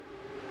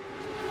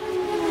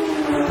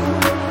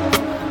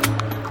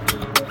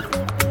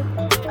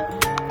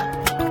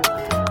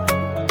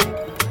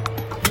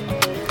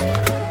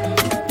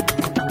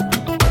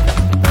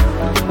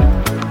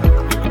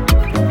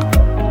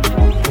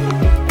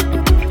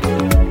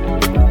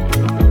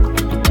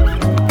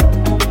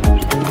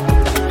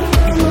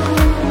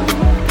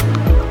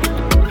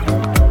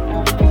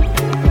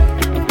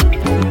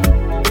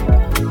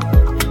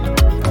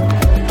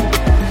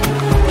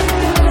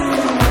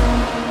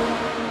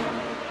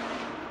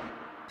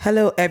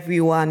Hello,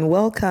 everyone.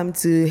 Welcome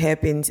to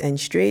Hairpins and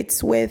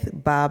Straights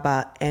with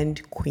Baba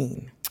and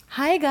Queen.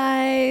 Hi,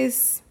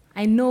 guys.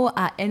 I know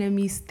our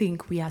enemies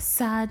think we are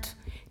sad,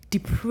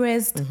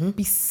 depressed,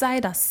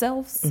 beside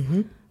ourselves.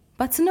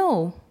 But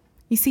no.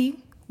 You see,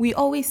 we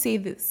always say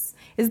this.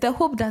 It's the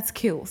hope that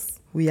kills.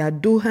 We are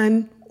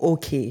doing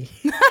okay.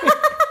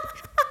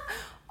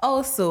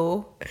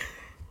 Also,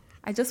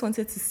 I just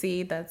wanted to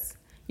say that,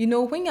 you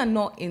know, when you're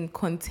not in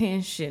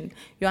contention,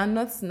 you are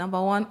not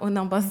number one or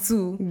number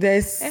two.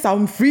 There's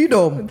some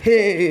freedom.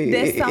 Hey.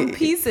 There's some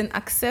peace and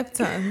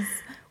acceptance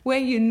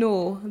when you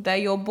know that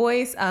your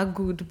boys are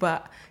good,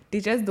 but they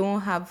just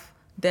don't have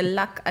the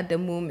luck at the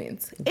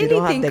moment. They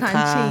don't have Anything the can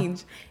car.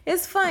 change.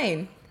 It's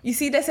fine. You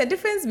see, there's a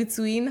difference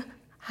between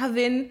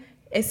having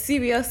a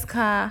serious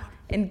car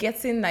and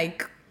getting,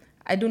 like,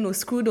 I don't know,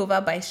 screwed over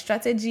by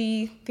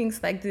strategy,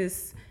 things like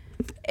this,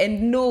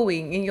 and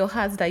knowing in your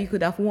heart that you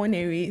could have won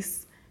a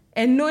race,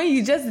 and knowing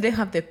you just didn't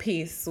have the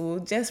pace, so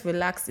just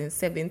relax in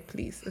seventh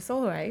place. It's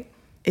all right.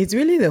 It's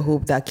really the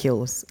hope that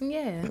kills.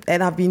 Yeah.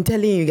 And I've been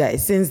telling you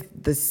guys since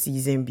the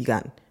season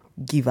began,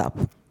 give up.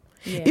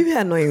 Yeah. If you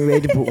are not in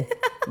Red Bull,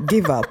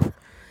 give up.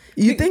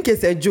 You think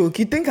it's a joke.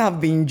 You think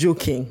I've been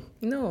joking.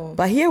 No.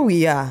 But here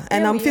we are.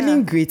 And Here I'm we feeling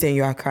are. great and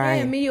you are Yeah,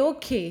 crying. me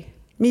okay.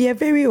 Me, you're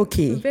very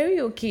okay. Very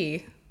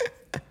okay.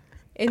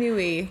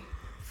 Anyway,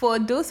 for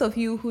those of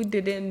you who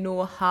didn't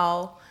know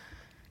how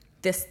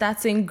the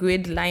starting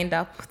grid lined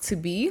up to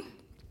be,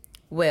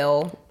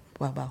 well,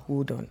 Baba,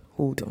 hold on.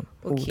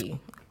 okay.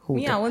 Hold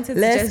Me, on. I wanted to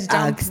Let's just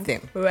jump ask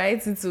them.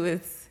 right into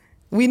it.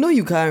 We know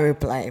you can't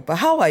reply, but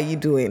how are you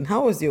doing?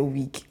 How was your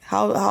week?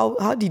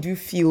 How did you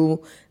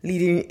feel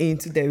leading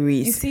into the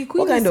race? You see,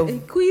 what kind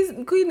of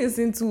Queen is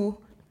into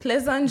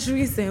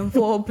pleasantries and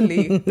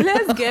foreplay.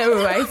 Let's get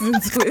right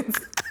into it.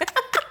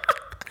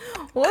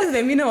 What's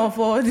the meaning of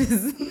all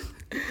this?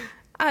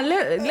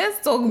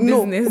 Let's talk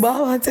business. No,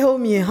 but tell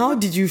me, how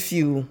did you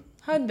feel?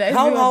 How did I feel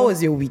How about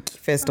was your week?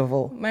 First of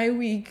all, my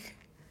week?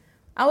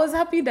 I was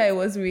happy that it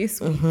was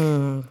race week.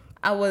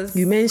 I was.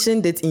 you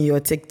mentioned it in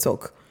your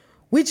TikTok,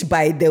 which,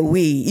 by the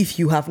way, if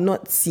you have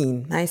not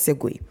seen, nice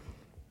segue.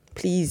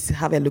 Please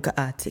have a look at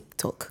our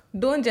TikTok.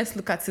 Don't just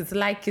look at it,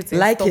 like it, and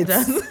Like stop it.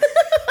 that.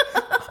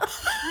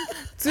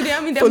 Today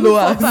I'm in the Follow mood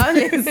us. for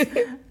violence.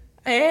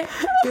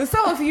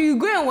 Some of you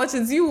go and watch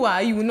it. You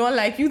will not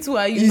like. You two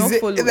are you not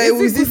follow. Was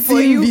Is it it good for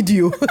same you?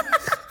 video?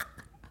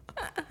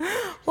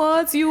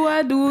 What you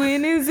are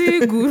doing is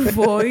it good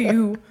for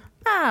you?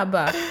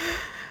 But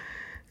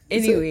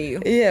anyway,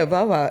 Yeah,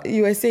 Baba,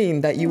 you were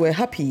saying that you were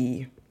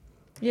happy.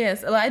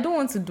 yes. Well, I don't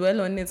want to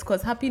dwell on it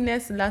because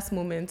happiness lasts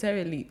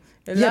momentarily.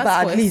 It Yeah, lasts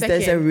but for at least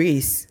there's a second.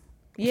 race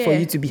for Yeah.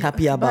 you to be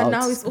happy But about.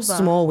 now it's over.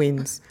 Small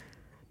wins.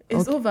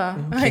 It's over.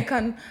 I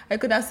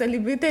could have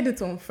celebrated it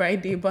on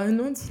Friday, but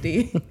not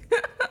today.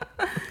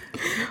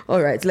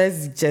 All right,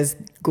 let's just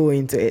go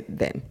into it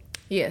then.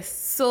 Yes.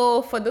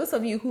 So for those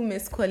of you who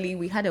missed Collie,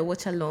 we had a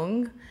watch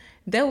along.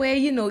 There were,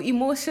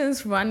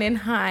 emotions running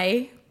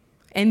high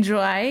and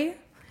dry.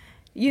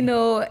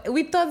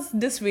 We thought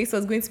this race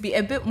was going to be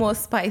a bit more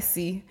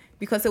spicy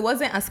because it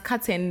wasn't as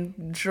cut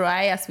and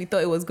dry as we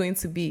thought it was going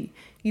to be.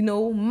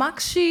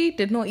 Makshi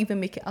did not even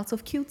make it out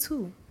of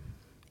Q2.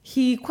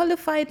 He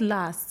qualified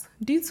last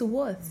due to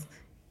what?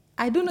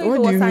 I don't know What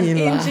if do it was you an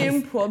mean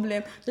engine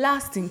problem.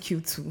 Last in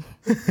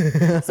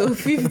Q2. So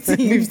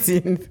 15.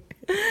 15.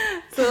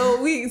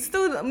 So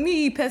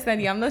me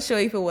personally, I'm not sure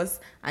if it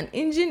was an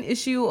engine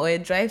issue or a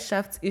drive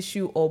shaft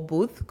issue or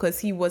both, because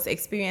he was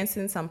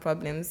experiencing some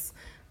problems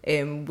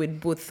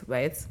with both,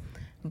 right?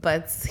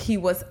 But he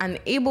was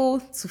unable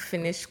to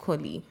finish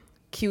quali,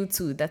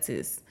 Q2, that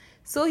is.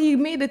 So he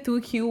made it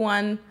through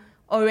Q1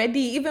 already.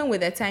 Even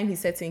with the time he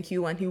set in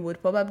Q1, he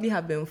would probably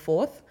have been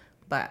fourth,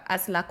 but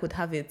as luck would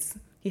have it,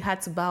 he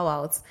had to bow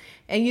out.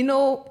 And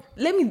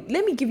let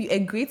me give you a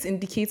great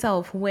indicator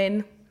of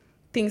when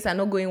things are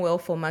not going well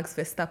for Max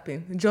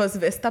Verstappen. Just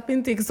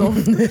Verstappen takes off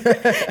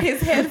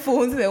his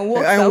headphones and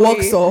walks away.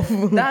 Walks off.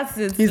 That's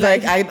it. He's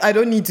like, I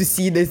don't need to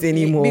see this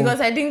anymore. Because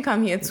I didn't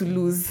come here to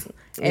lose.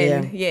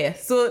 And yeah,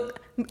 so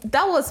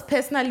that was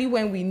personally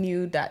when we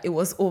knew that it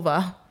was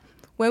over.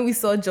 When we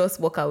saw Joss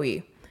walk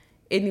away.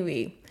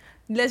 Anyway,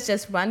 let's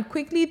just run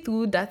quickly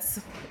through that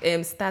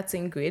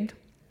starting grid.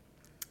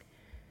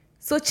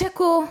 So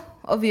Checo,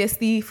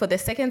 obviously, for the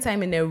second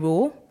time in a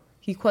row,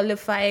 he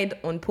qualified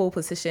on pole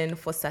position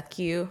for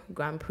Sakir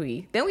Grand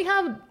Prix. Then we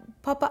have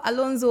Papa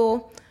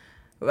Alonso.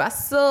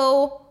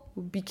 Russell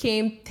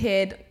became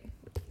third.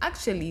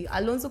 Actually,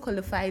 Alonso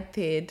qualified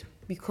third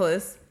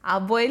because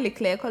our boy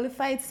Leclerc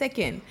qualified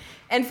second.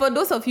 And for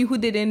those of you who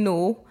didn't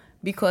know,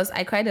 because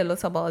I cried a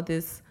lot about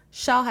this,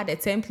 Charles had a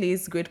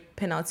 10-place grid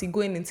penalty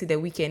going into the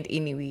weekend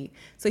anyway.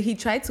 So he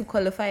tried to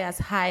qualify as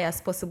high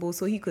as possible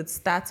so he could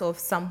start off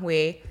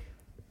somewhere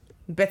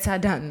better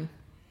than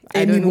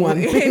anyone.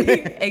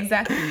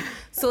 Exactly.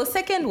 So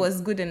second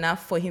was good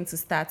enough for him to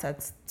start at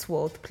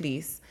 12th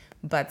place.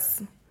 But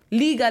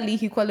legally,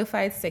 he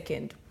qualified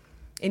second.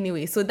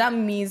 Anyway, so that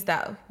means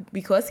that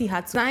because he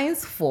had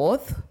Sainz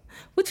fourth,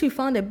 which we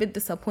found a bit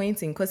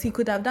disappointing because he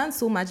could have done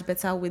so much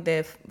better with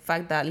the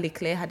fact that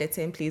Leclerc had a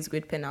 10 place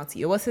grid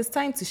penalty. It was his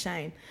time to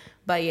shine.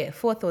 But yeah,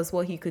 fourth was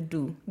what he could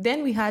do.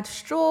 Then we had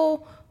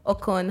Stroll,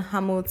 Ocon,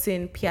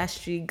 Hamilton,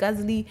 Piastri,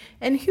 Gasly,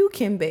 and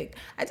Hülkenberg.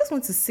 I just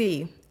want to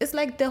say, it's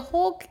like the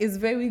Hulk is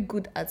very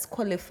good at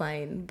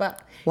qualifying,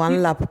 but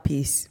one lap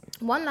pace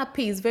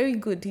is very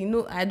good.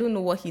 I don't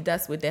know what he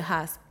does with the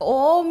Haas.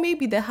 Or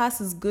maybe the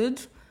Haas is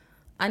good,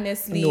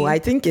 honestly. No, I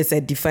think it's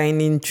a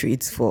defining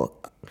trait for...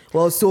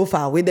 Well, so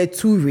far, with the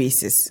 2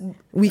 races,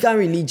 we can't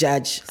really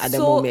judge at the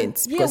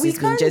moment because it's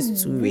been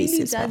just 2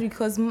 races. Judge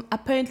because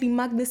apparently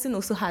Magnussen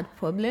also had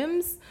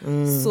problems.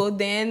 So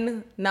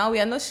then now we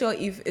are not sure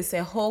if it's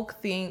a Hulk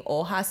thing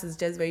or Haas is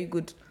just very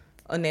good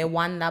on a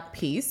 1 lap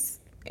pace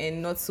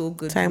and not so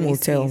good. Time will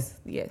tell.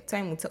 Yeah,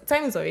 time will tell.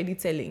 Time is already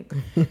telling.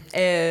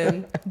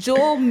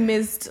 Joe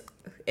missed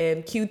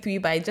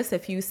Q3 by just a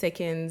few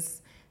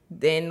seconds.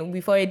 Then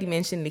we've already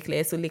mentioned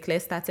Leclerc. So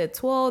Leclerc started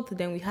 12th.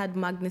 Then we had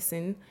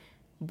Magnussen,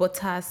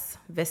 Bottas,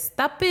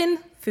 Verstappen,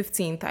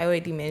 15th, I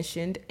already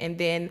mentioned. And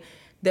then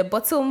the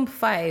bottom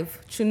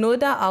 5,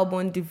 Tsunoda,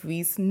 Albon, De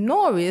Vries,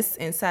 Norris,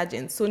 and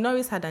Sargent. So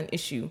Norris had an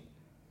issue,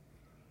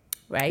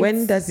 right?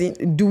 When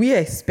do we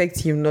expect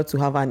him not to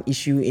have an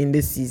issue in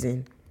this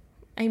season?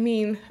 I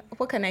mean,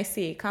 what can I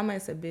say? Karma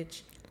is a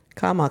bitch.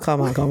 Karma.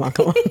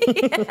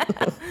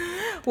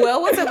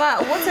 Well,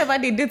 whatever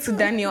they did to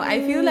Daniel,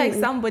 I feel like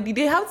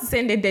they have to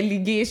send a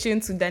delegation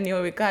to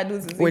Daniel Ricciardo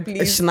to say, with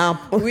please, a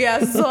snap. We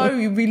are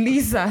sorry,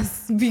 release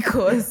us,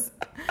 because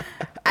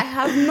I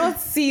have not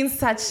seen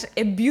such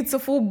a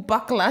beautiful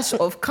backlash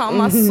of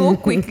karma so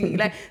quickly.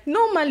 Like,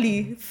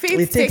 normally,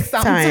 fate takes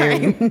some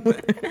time.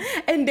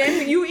 And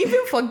then you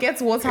even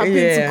forget what happened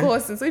to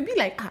cause it. So you'd be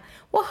like,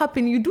 what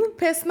happened? You do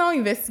personal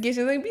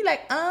investigations. And you'd be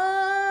like,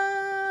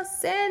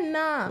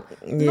 Senna.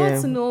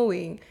 Not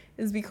knowing.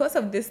 It's because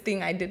of this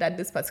thing I did at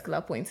this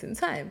particular point in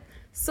time.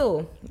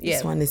 So, yeah.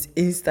 This one is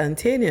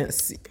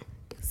instantaneous.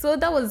 So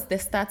that was the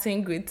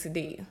starting grid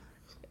today.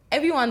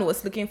 Everyone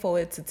was looking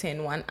forward to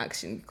 10-1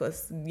 action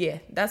because,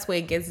 that's where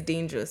it gets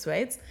dangerous,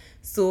 right?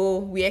 So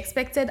we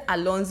expected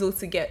Alonso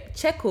to get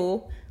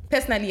Checo.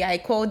 Personally, I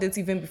called it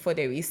even before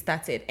the race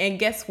started. And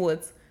guess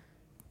what?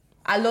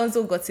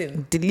 Alonso got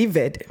him.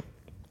 Delivered.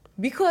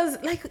 Because,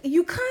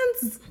 you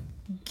can't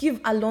give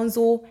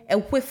Alonso a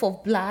whiff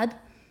of blood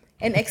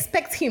and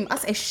expect him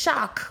as a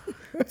shark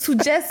to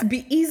just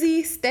be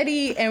easy,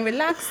 steady, and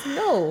relaxed.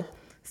 No.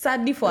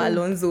 Sadly for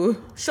Alonso,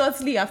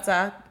 shortly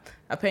after,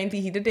 apparently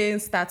he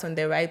didn't start on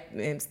the right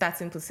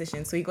starting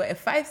position, so he got a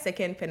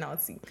 5-second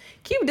penalty.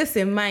 Keep this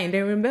in mind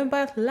and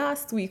remember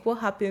last week what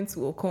happened to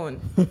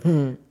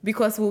Ocon,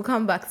 because we'll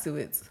come back to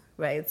it,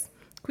 right?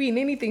 Queen,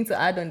 anything to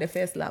add on the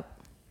first lap?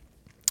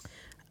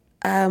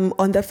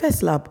 On the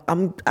first lap,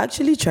 I'm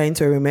actually trying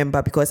to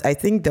remember because I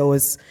think there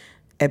was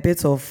a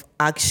bit of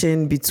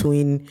action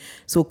between...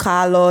 So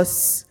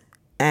Carlos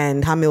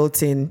and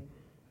Hamilton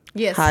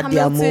had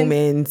their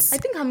moments. I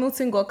think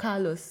Hamilton got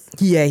Carlos.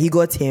 Yeah, he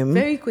got him.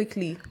 Very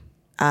quickly.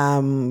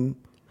 And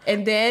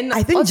then...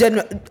 I think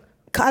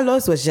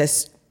Carlos was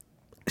just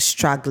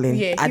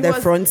struggling at the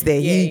front there.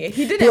 He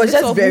did he was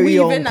just very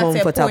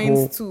uncomfortable. At a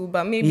point too,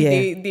 but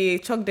maybe they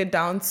chalked it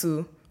down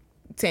to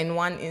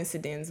 10-1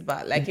 incidents,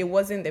 but it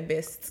wasn't the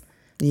best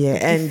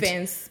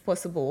defense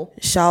possible.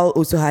 Charles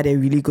also had a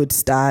really good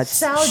start.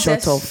 Charles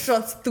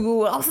shot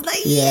through. I was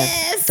like,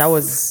 yes,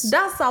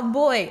 that's our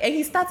boy. And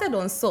he started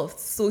on soft,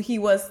 so he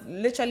was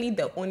literally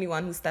the only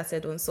one who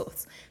started on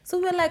soft. So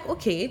we're like,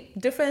 okay,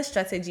 different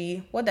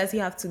strategy. What does he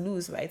have to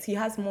lose, right? He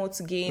has more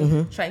to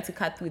gain trying to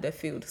cut through the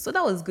field. So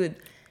that was good.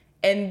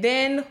 And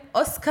then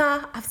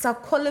Oscar, after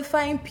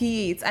qualifying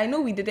P8, I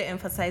know we didn't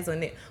emphasize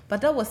on it, but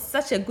that was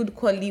such a good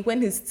quali when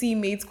his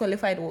teammates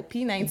qualified,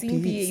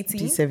 P19, P18?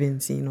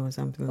 P17 or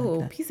something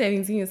like that.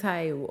 P17 is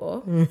high.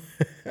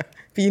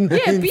 P19.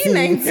 Yeah,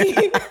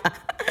 P19.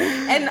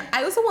 And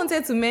I also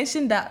wanted to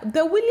mention that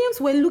the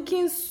Williams were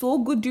looking so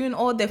good during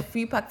all the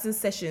free practice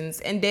sessions.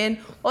 And then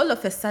all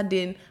of a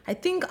sudden, I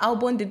think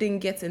Albon didn't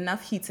get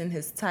enough heat in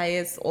his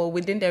tires or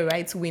within the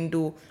right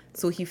window.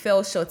 So he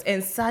fell short.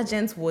 And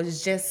Sargent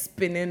was just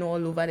spinning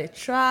all over the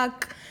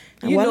track.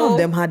 And one of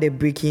them had a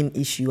braking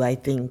issue, I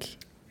think.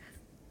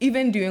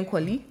 Even during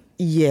quali?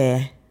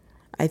 Yeah.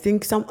 I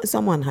think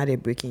someone had a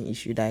braking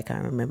issue that I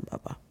can't remember.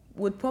 But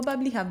would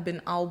probably have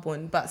been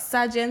Albon, but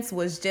Sargent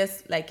was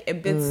just a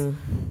bit,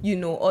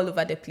 all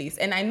over the place.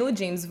 And I know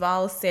James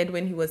Vowles said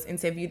when he was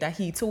interviewed that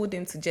he told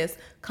him to just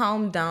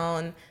calm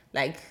down,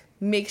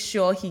 make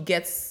sure he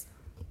gets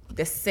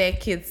the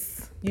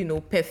circuits,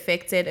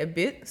 perfected a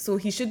bit. So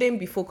he shouldn't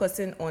be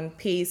focusing on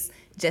pace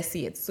just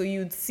yet. So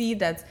you'd see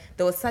that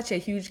there was such a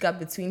huge gap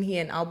between he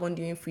and Albon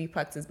during free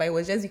practice, but it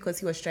was just because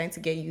he was trying to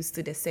get used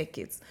to the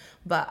circuits.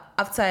 But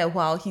after a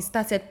while, he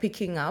started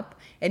picking up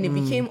and it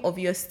became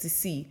obvious to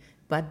see.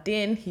 But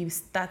then he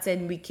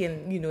started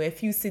making, a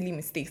few silly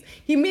mistakes.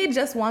 He made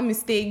just one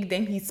mistake,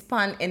 then he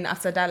spun, and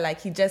after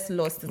that, he just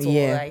lost it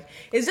all.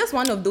 It's just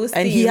one of those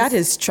things. And he had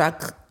his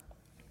track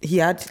He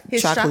had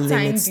his track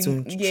limits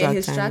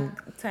his track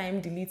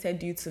time deleted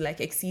due to like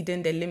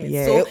exceeding the limits.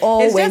 Yeah, so it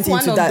all went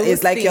just into that.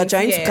 It's like things, you're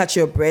trying to catch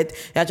your breath,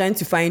 you're trying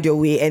to find your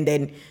way, and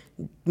then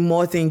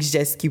more things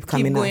just keep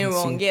coming going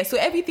wrong. Yeah, so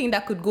everything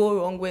that could go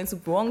wrong went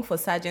wrong for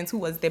Sargent, who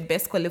was the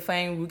best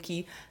qualifying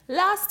rookie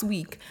last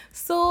week.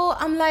 So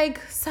I'm like,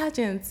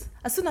 Sargent,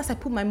 as soon as I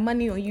put my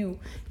money on you,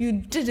 you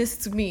did this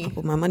to me. I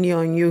put my money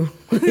on you.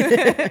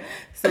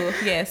 So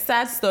yeah,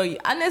 sad story.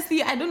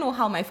 Honestly, I don't know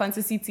how my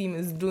fantasy team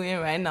is doing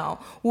right now.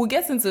 We'll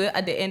get into it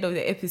at the end of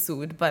the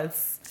episode, but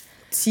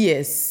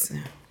tears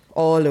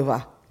all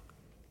over.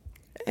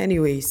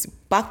 Anyways,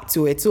 back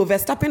to it. So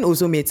Verstappen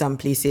also made some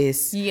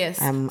places. Yes.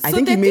 I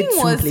think he made 2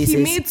 places. He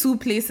made 2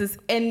 places,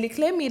 and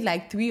Leclerc made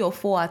like 3 or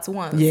 4 at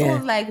once. Yeah. So I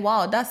was like,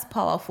 wow, that's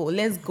powerful.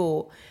 Let's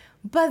go.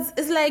 But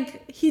it's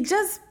like he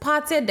just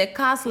parted the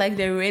cars like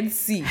the Red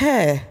Sea.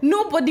 Hey.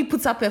 Nobody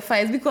puts up a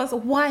fight because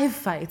why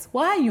fight?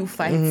 Why are you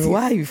fighting?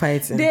 Why are you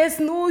fighting?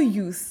 There's no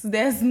use.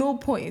 There's no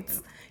point.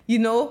 You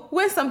know,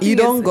 when something you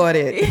don't got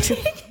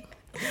it.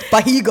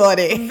 But he got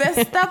it.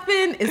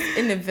 Verstappen is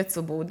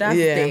inevitable.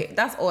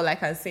 That's all I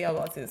can say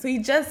about it. So he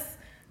just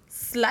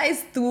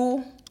sliced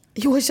through.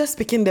 He was just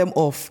picking them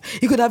off.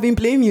 He could have been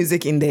playing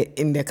music in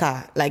the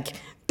car, like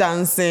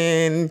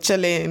dancing,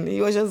 chilling.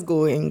 He was just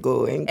going.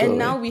 And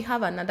now we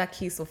have another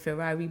case of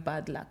Ferrari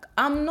bad luck.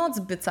 I'm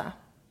not bitter.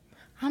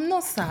 I'm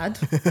not sad.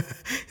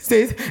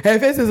 Her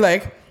face is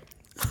like,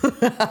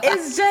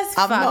 it's just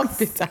I'm facts. not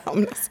bitter.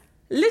 I'm not.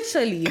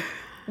 Literally,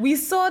 we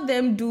saw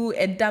them do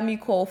a dummy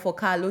call for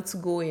Carlo to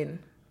go in,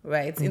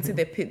 right, into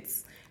the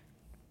pits.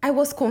 I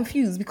was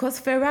confused because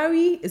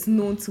Ferrari is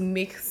known to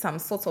make some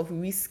sort of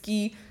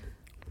risky,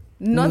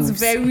 not moves.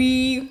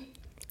 Very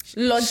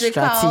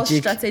logical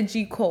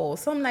strategy call.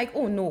 So I'm like,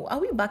 oh no, are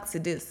we back to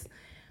this?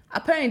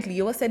 Apparently,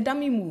 it was a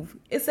dummy move.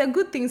 It's a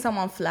good thing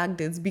someone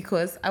flagged it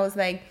because I was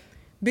like,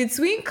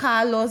 between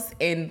Carlos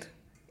and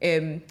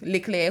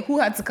Leclerc, who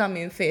had to come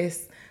in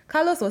first?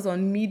 Carlos was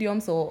on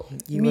mediums,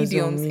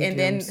 and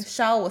then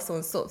Charles was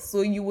on softs.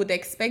 So you would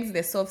expect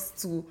the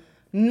softs to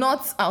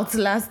not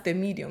outlast the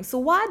mediums. So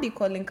why are they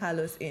calling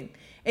Carlos in?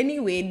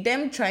 Anyway,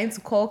 them trying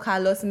to call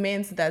Carlos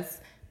meant that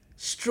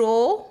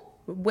Stroll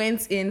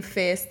went in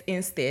first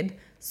instead.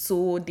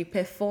 So they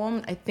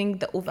performed, I think,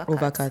 the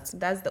overcut.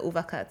 That's the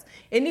overcut.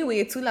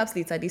 Anyway, 2 laps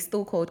later, they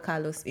still called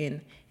Carlos in.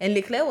 And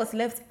Leclerc was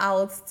left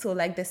out till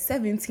like the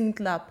 17th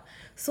lap.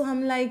 So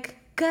I'm like,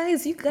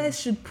 guys, you guys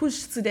should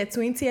push to the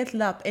 20th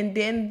lap, and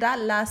then that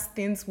last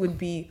stint would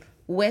be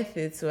worth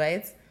it,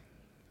 right?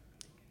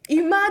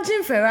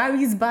 Imagine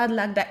Ferrari's bad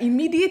luck that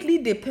immediately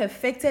they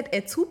perfected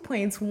a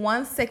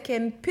 2.1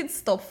 second pit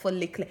stop for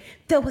Leclerc.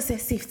 There was a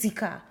safety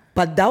car.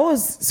 But that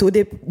was, so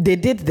they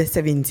did the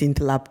 17th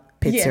lap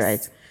pit, yes.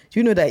 Right? Do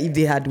you know that if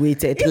they had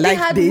waited, like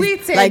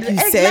you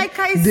said,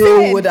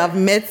 they would have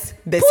met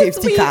the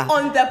safety car.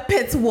 Put me on the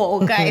pit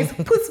wall, guys.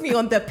 Put me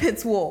on the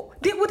pit wall.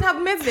 They would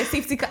have met the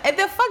safety car. And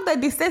the fact that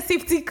they said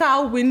safety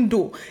car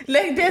window,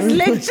 like there's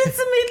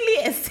legitimately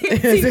a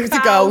safety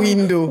car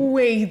window.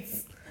 Wait.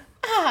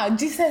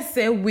 Jesus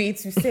said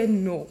wait. You said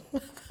no.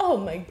 Oh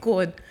my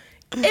God.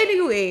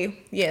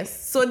 Anyway,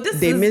 yes. So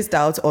they missed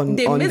out on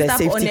the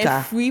safety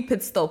car. A free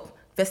pit stop.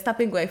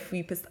 Verstappen got a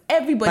free pit stop.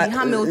 Everybody, but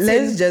Hamilton.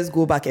 Let's just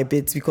go back a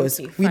bit because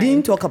we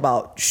didn't talk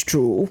about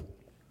Stroll,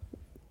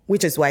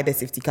 which is why the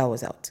safety car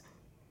was out.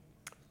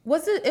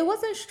 Was it? It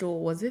wasn't Stroll,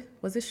 was it?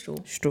 Was it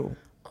Stroll? Stroll.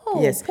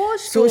 Oh, yes. Poor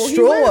Stroll. So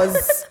Stroll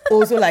was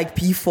also like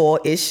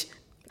P4-ish.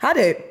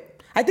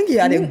 I think he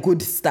had a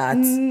good start.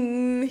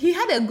 He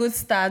had a good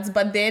start,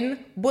 but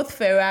then both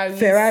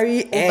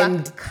Ferrari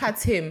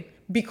overcut him.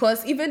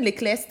 Because even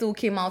Leclerc still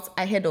came out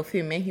ahead of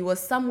him and he was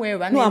somewhere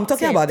running. No, I'm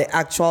talking about the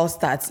actual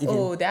stats. Even.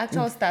 Oh, the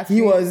actual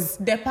stats.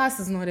 The pass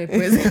is not a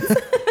present.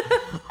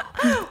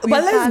 But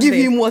let's give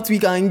him what we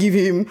can give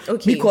him.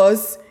 Okay.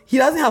 Because he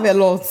doesn't have a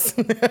lot.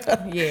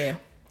 Yeah.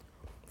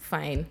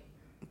 Fine.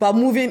 But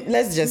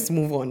let's just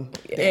move on.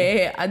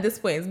 Yeah, at this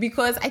point.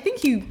 Because I think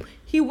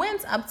he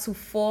went up to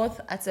 4th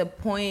at a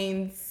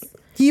point.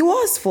 He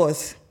was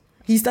 4th.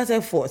 He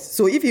started 4th.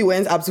 So if he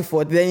went up to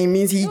 4th, then it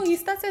means No, he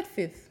started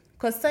 5th.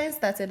 Because Sainz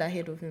started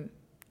ahead of him.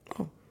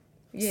 Oh.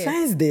 Yeah.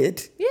 Sainz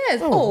did? Yes.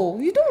 Oh,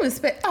 you don't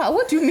respect...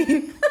 what do you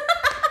mean?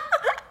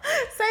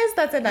 Sainz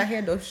started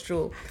ahead of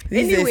Stroll.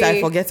 These days,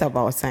 I forget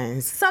about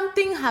Sainz.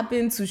 Something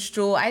happened to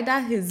Stroll. Either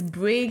his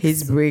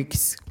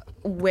brakes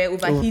were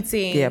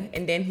overheating,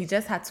 and then he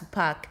just had to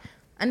park.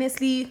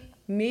 Honestly,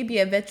 maybe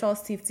a virtual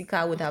safety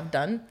car would have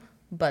done,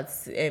 but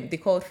they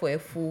called for a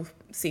full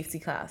safety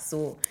car.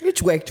 So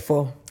which worked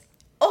for?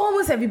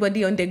 Almost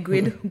everybody on the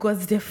grid got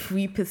the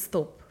free pit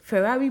stop.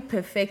 Ferrari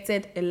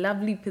perfected a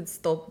lovely pit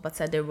stop, but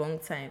at the wrong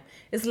time.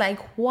 It's like,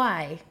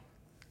 why?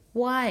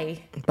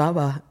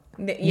 Baba.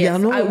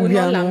 Yes, I will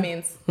not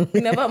lament.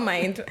 Never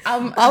mind.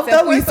 I'm at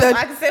the point of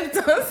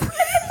acceptance.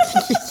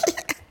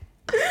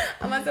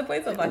 I'm at the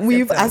point of acceptance.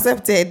 We've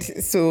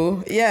accepted,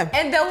 so yeah.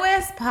 And the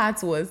worst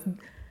part was,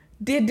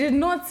 they did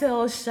not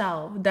tell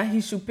Charles that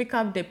he should pick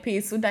up the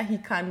pace so that he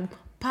can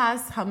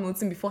pass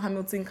Hamilton before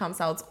Hamilton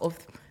comes out of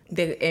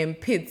the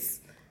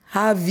pits.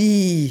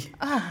 Harvey.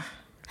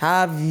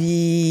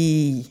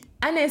 Harvey.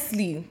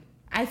 Honestly,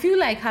 I feel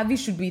like Harvey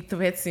should be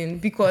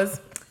threatened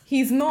because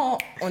he's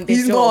not on the show.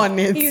 He's not on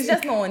it. He's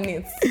just not on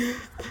it.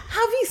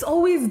 Harvey's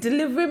always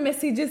delivering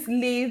messages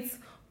late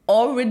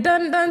or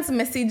redundant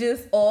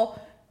messages or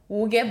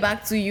we'll get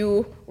back to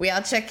you. We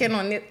are checking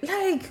on it.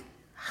 Like,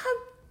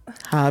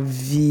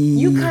 Harvey.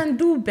 You can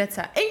do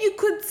better. And you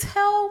could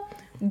tell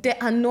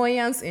the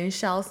annoyance in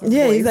Charles'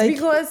 voice. Like,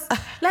 because,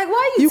 like,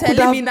 why are you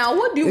telling me now?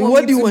 What do you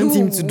want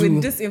him to do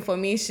with this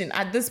information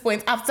at this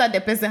point after the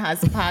person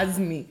has passed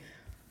me?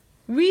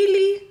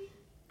 Really?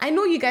 I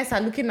know you guys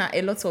are looking at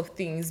a lot of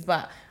things,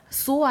 but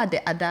so are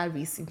the other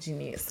race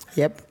engineers.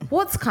 Yep.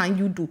 What can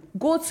you do?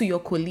 Go to your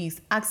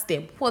colleagues, ask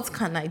them, what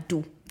can I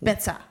do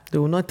better? They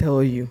will not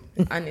tell you.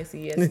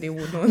 Honestly, yes, they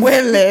will not.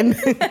 Well, learn.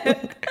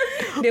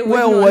 They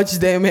will not. Watch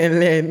them and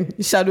learn.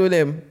 Shadow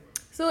them.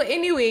 So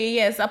anyway,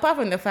 yes, apart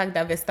from the fact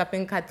that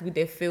Verstappen cut through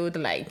the field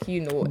like,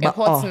 a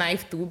hot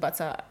knife through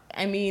butter,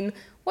 I mean,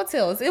 what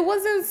else? It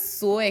wasn't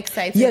so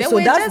exciting. Yeah, so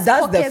that's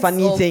the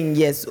funny thing.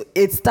 Yes,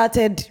 it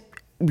started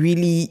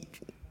really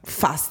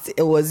fast.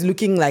 It was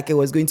looking like it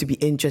was going to be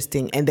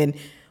interesting. And then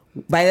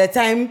by the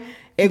time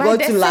it got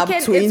to lap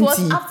 20. It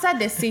was after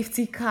the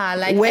safety car.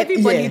 Like,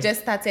 everybody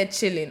just started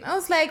chilling. I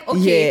was like,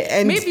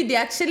 okay, maybe they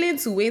are chilling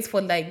to wait for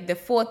like the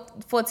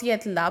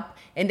 40th lap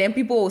and then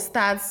people will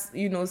start,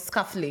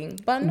 scuffling.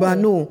 But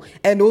no.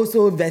 And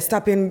also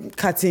Verstappen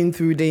cutting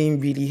through didn't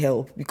really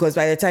help because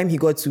by the time he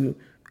got to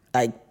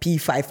like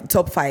P5,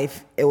 top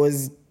 5, it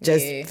was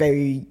just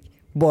very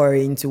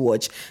boring to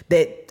watch.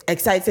 The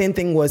exciting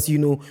thing was,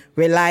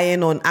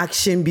 relying on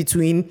action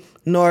between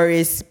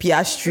Norris,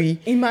 Piastri,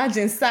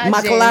 imagine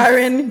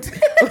Sargent,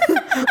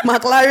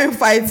 McLaren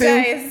fighting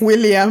guys,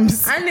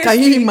 Williams. Honestly, can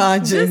you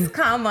imagine? This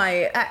karma,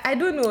 I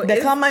don't know.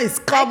 The karma is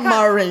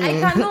clamoring. I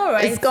cannot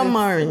write. It's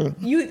clamoring.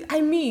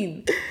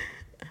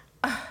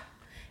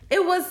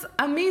 It was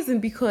amazing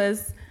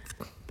because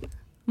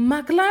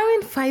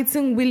McLaren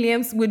fighting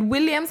Williams with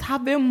Williams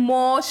having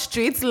more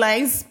straight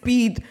line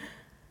speed,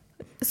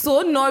 so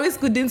Norris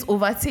couldn't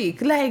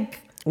overtake. Like,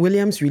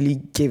 Williams really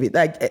gave it.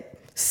 Like,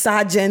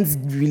 Sargent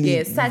really.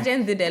 Yeah,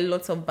 Sargent did a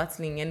lot of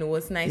battling, and it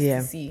was nice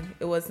to see.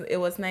 It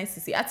was nice to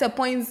see. At a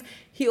point,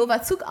 he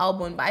overtook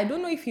Albon, but I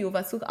don't know if he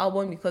overtook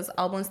Albon because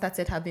Albon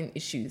started having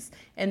issues.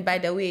 And by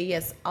the way,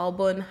 yes,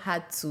 Albon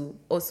had to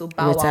also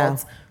bow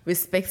out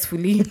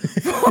respectfully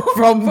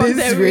from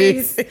this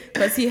race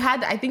because he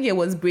had, I think, it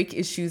was brake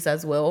issues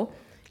as well.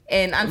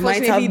 And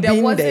unfortunately,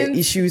 there wasn't the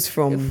issues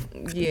from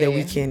the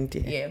weekend.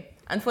 Yeah,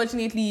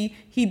 unfortunately,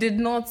 he did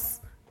not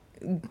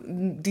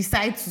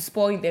decide to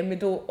spoil in the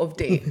middle of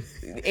the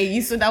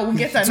so that we'll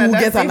get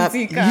another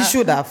safety car. He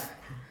should have.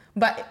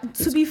 But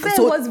to be fair,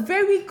 it was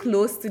very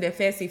close to the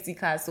first safety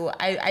car, so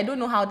I don't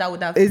know how that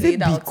would have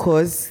played out. Is it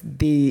because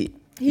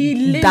he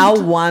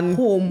limped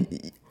home?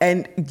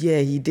 And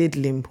he did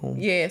limp home.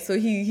 Yeah, so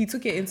he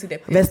took it into the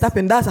pit.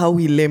 Verstappen, that's how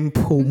we limp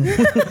home.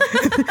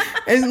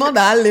 It's not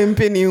that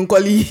limping in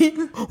Koli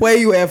where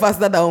you were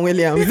faster than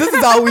Williams. This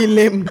is how we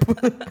limp.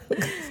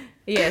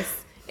 Yes.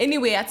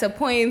 Anyway, at a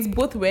point,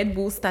 both Red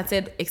Bulls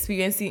started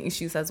experiencing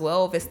issues as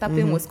well.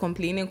 Verstappen was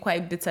complaining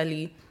quite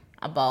bitterly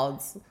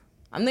about,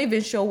 I'm not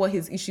even sure what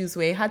his issues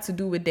were. It had to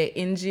do with the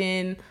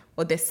engine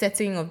or the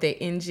setting of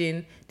the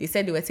engine. They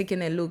said they were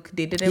taking a look.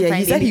 They didn't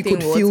find anything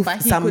wrong,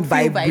 but he could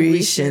feel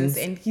vibrations.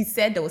 And he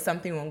said there was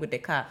something wrong with the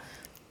car.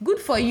 Good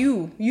for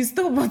you. You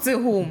still brought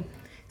it home.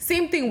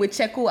 Same thing with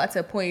Checo at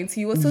a point.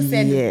 He also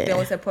said there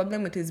was a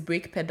problem with his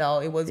brake pedal.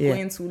 It was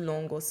going too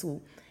long or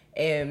so.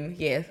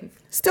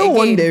 Still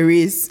won the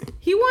race.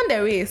 He won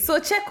the race. So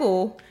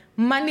Checo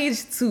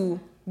managed to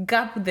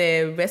gap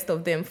the rest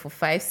of them for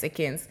 5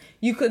 seconds.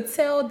 You could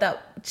tell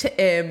that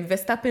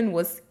Verstappen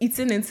was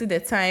eating into the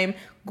time,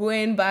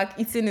 going back,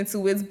 eating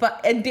into it,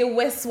 and they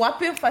were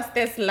swapping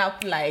fastest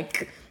lap.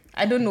 Like,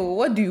 I don't know,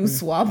 what do you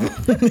swap?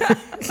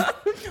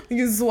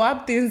 You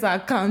swap things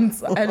that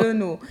count. I don't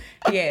know.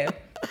 Yeah.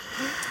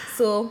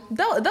 So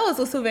that was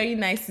also very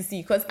nice to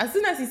see because as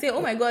soon as you say,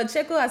 oh my God,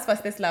 Checo has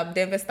fastest lap,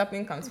 then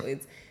Verstappen comes for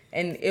it.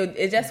 And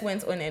it just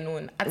went on and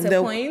on. At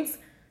a point,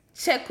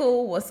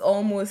 Checo was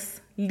almost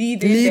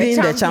leading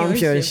the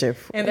championship.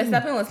 And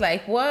Verstappen was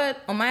like,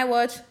 what? On my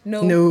watch?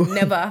 No,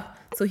 never.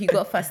 So he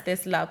got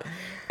fastest lap.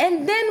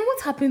 And then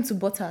what happened to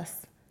Bottas?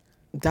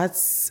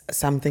 That's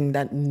something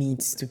that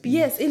needs to be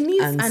it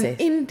needs answered. An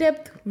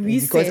in-depth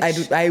research.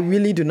 Because I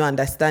really do not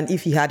understand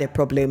if he had a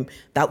problem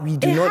that we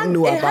do not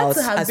know about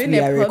as we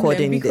are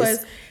recording because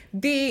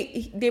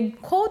this. They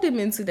called him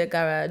into the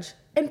garage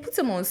and put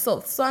him on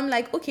soft. So I'm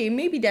like, okay,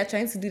 maybe they're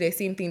trying to do the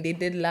same thing they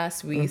did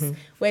last race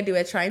where they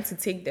were trying to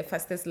take the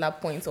fastest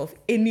lap points of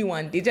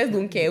anyone. They just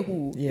don't care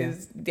who.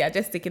 They are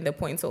just taking the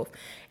points off.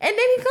 And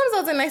then he comes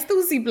out and I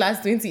still see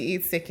plus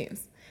 28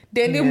 seconds.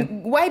 Then they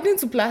widened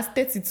to plus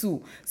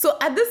 32. So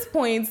at this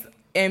point,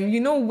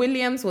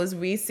 Williams was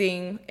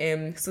racing,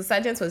 so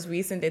Sargent was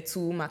racing the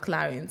two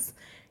McLarens.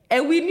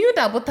 And we knew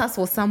that Bottas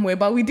was somewhere,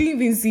 but we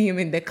didn't even see him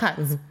in the cut.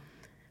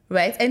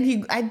 Right?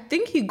 And I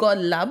think he got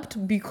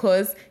lapped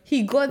because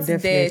he got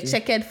the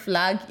checkered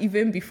flag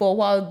even before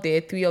while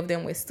the three of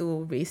them were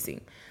still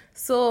racing.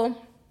 So,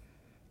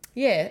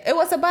 yeah, it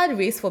was a bad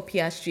race for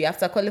Piastri.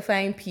 After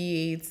qualifying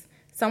P8,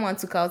 someone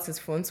took out his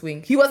front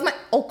wing. He was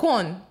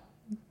Ocon.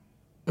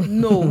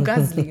 No,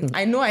 Gasly.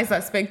 I know I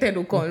suspected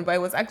Ocon, but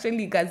it was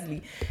actually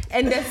Gasly.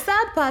 And the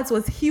sad part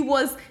was he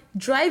was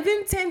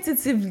driving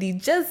tentatively,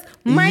 just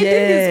minding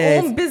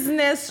his own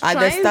business, at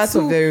the start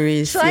of the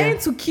race, trying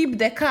to keep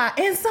the car,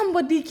 and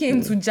somebody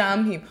came to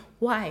jam him.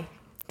 Why?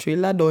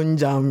 Trailer don't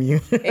jam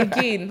you.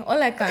 Again,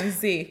 all I can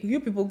say, you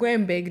people go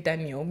and beg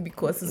Daniel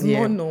because it's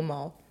not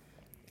normal.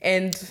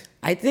 And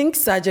I think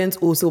Sargent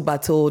also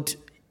battled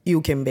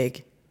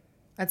Hülkenberg.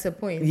 At a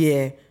point.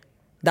 Yeah.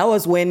 That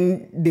was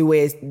when they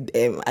were,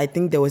 I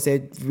think there was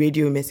a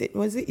radio message.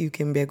 Was it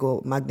Hülkenberg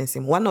or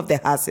Magnussen? One of the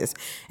Haas's.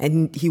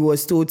 And he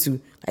was told to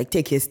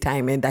take his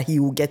time and that he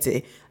will get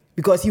it.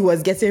 Because he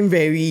was getting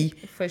very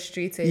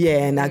frustrated.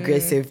 Yeah, and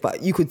aggressive.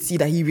 But you could see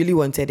that he really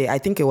wanted it. I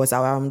think it was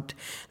around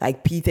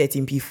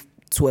P13,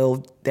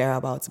 P12,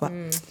 thereabouts. But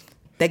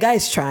the guy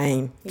is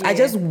trying. Yeah. I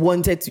just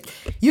wanted to...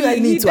 You guys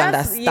need to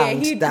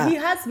understand that. He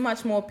has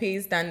much more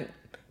pace than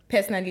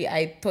personally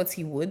I thought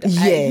he would.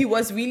 Yeah. He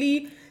was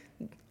really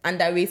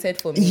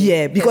underrated for me.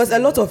 Yeah, because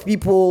personally. A lot of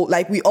people,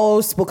 we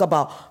all spoke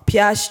about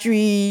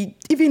Piastri,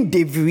 even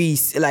De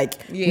Vries.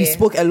 We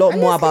spoke a lot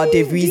more about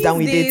De Vries than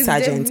we did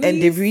Sargent. And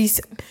De Vries,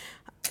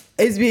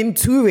 it's been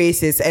 2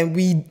 races, and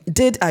we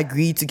did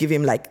agree to give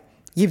him,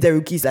 give the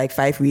rookies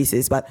 5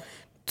 races. But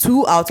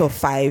 2 out of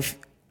 5,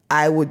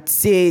 I would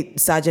say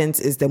Sargent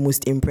is the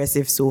most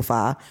impressive so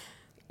far.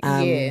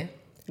 And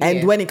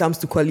when it comes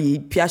to quality,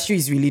 Piastri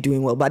is really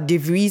doing well. But De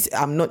Vries,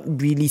 I'm not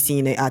really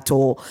seeing it at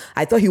all.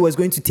 I thought he was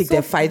going to take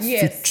the fight to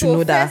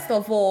Tsunoda. So first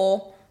of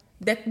all,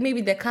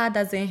 maybe the car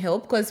doesn't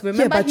help. Because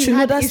remember, he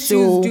had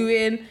issues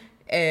doing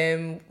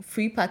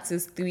free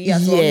practice 3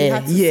 as well. He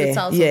had to sit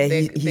out of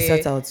he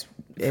sat out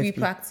free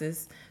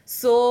practice.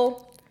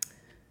 So...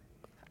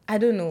 I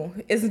don't know.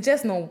 It's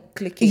just not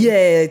clicking.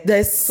 Yeah,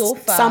 there's so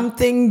far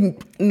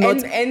something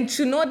not... And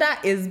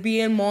Tsunoda is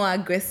being more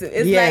aggressive.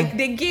 It's like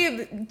they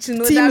gave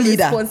Tsunoda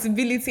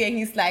responsibility and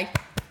he's like,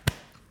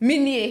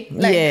 Minier.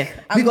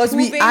 Because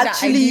we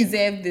actually... I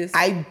deserve this.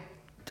 I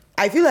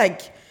feel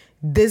like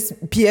this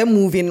PM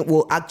moving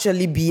will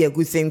actually be a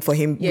good thing for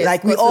him.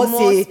 Yes, we all say...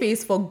 more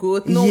space for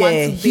growth. No one to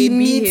baby him. He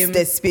needs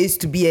the space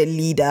to be a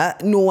leader.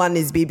 No one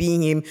is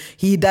babying him.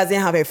 He doesn't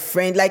have a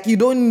friend. You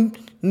don't...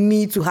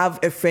 need to have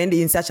a friend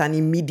in such an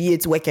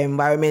immediate work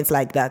environment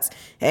like that.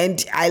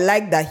 And I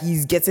like that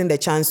he's getting the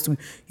chance to,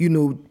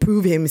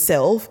 prove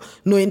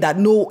himself, knowing that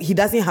he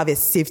doesn't have a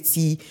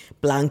safety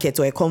blanket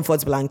or a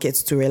comfort blanket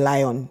to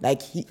rely on.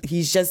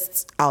 He's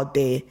just out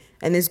there,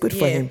 and it's good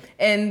for him.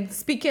 And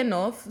speaking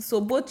of, so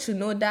both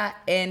Tsunoda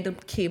and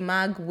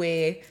K-Mag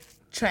were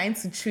trying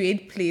to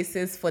trade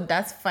places for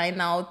that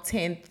final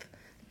 10th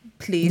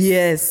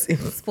place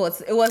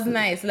spots. It was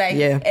nice.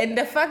 And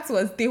the fact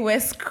was they were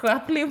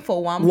scrapping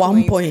for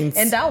one point.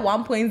 And that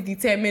 1 point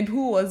determined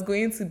who was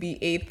going to be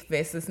 8th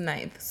versus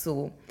 9th.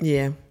 So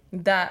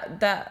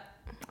that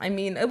I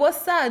mean, it was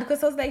sad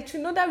because I was like,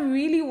 Tsunoda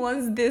really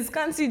wants this.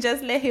 Can't you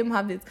just let him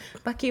have it?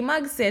 But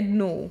K-Mag said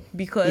no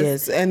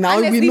because and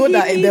now we know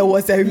that there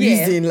was a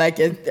reason,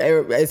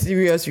 a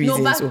serious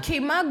reason. No, but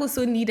K-Mag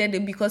also needed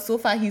it because so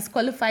far he's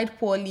qualified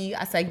poorly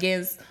as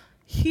against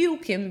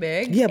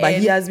Hülkenberg. Yeah, but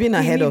he has been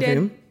ahead of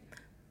him.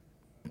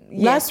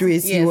 Last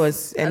race he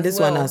was, and this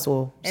one as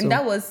well. And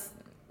that was,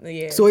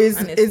 so it's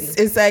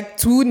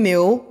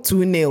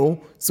 2-0.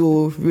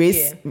 So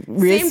race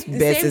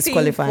versus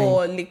qualifying.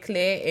 For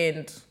Leclerc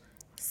and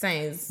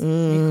Sainz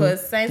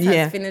because Sainz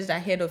has finished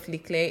ahead of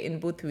Leclerc in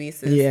both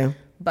races. Yeah,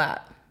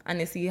 but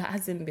honestly, it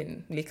hasn't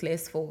been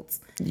Leclerc's fault.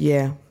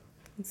 Yeah,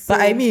 so,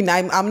 but I mean,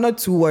 I'm not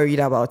too worried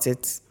about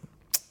it.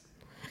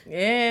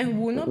 Yeah,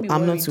 we'll not be.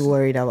 I'm not too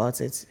worried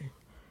about it.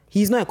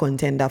 He's not a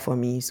contender for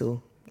me,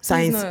 so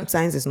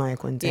Sainz is not a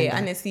contender. Yeah,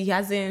 honestly, he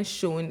hasn't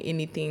shown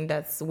anything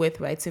that's worth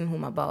writing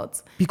home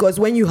about. Because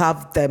when you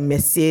have the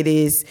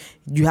Mercedes,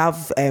 you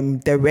have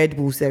the Red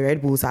Bulls. The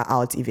Red Bulls are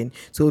out even.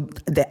 So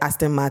the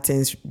Aston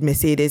Martins,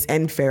 Mercedes,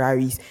 and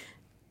Ferraris.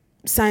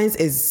 Sainz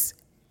is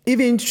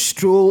even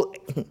Stroll.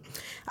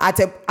 At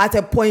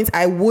a point,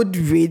 I would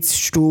rate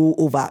Stroll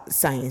over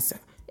Sainz.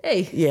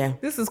 Hey,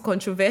 this is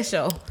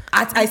controversial.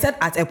 I said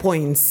at a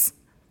point.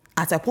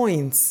 At a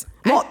point.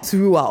 Not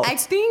throughout. I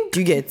think...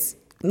 Do you get?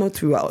 Not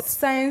throughout.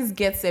 Sainz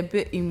gets a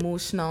bit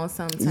emotional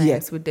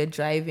sometimes with the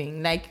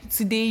driving.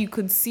 Today, you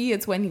could see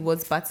it when he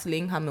was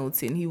battling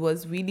Hamilton. He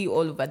was really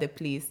all over the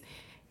place.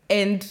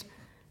 And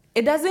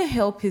it doesn't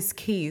help his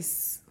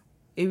case.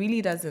 It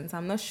really doesn't.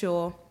 I'm not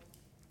sure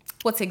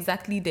what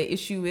exactly the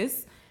issue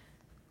is.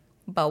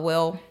 But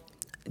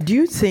do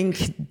you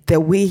think the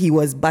way he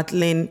was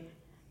battling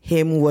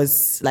him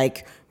was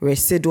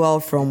residual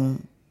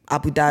from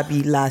Abu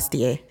Dhabi last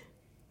year?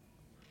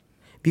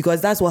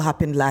 Because that's what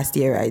happened last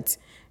year, right?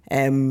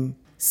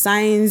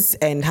 Sainz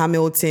and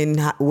Hamilton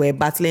were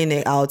battling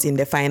it out in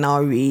the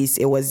final race.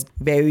 It was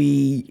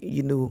very,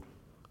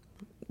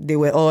 they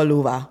were all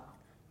over.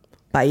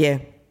 But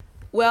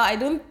Well, I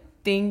don't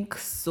think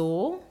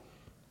so.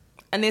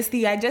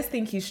 Honestly, I just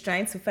think he's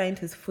trying to find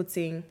his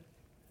footing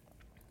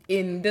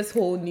in this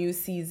whole new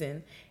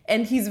season.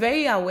 And he's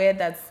very aware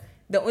that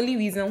the only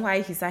reason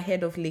why he's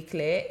ahead of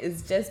Leclerc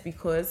is just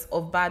because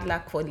of bad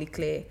luck for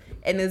Leclerc.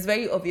 And it's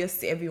very obvious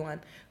to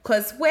everyone.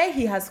 Because where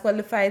he has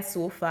qualified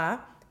so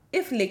far,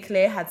 if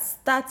Leclerc had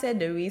started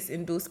the race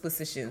in those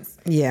positions,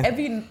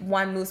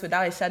 everyone knows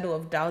without a shadow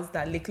of doubt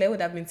that Leclerc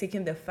would have been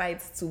taking the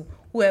fights to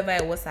whoever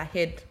it was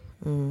ahead.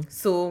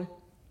 So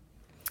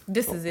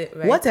this is it,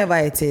 right? Whatever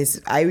it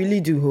is, I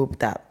really do hope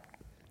that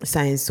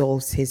Sainz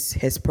solves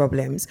his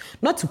problems.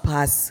 Not to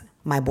pass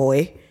my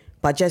boy,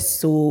 but just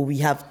so we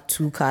have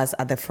two cars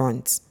at the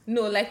front.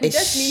 No, like we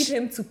just need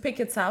him to pick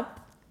it up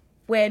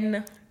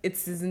when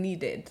it is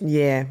needed.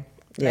 Yeah.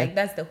 Like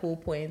that's the whole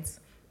point.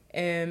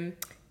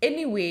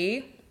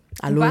 Anyway,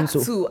 Alonso.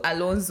 Back to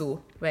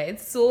Alonso,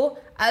 right? So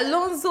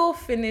Alonso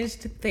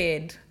finished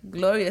third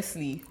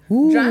gloriously.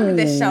 Ooh. Drank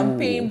the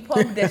champagne,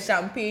 popped the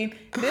champagne,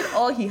 did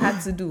all he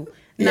had to do.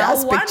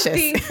 Now, one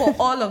thing for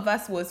all of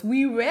us was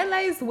we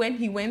realized when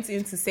he went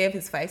in to serve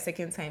his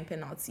 5-second time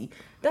penalty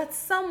that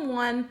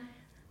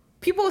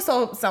people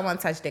saw someone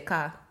touch the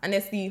car.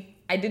 Honestly,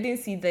 I didn't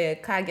see the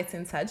car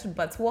getting touched,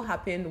 but what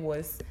happened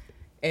was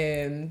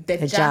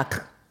the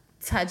jack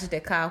touched the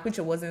car, which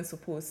it wasn't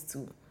supposed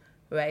to,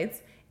 right?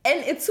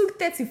 And it took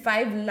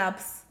 35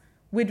 laps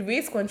with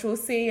race control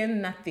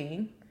saying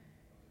nothing,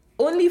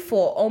 only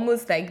for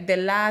almost like the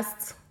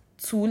last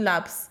 2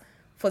 laps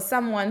for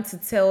someone to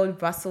tell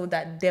Russell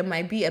that there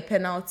might be a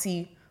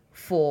penalty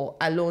for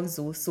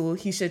Alonso, so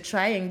he should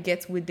try and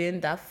get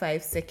within that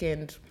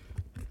 5-second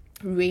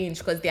range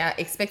because they are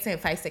expecting a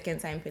 5-second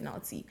time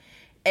penalty.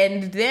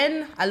 And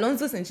then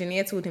Alonso's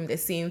engineer told him the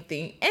same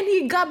thing, and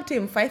he gapped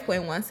him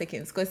 5.1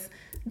 seconds because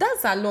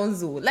that's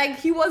Alonso. Like,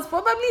 he was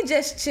probably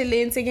just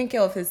chilling, taking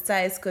care of his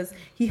tires because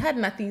he had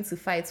nothing to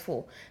fight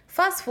for.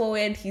 Fast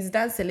forward, he's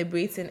done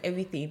celebrating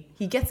everything.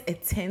 He gets a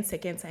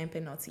 10-second time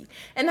penalty.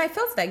 And I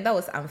felt like that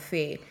was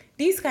unfair.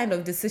 These kind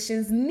of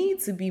decisions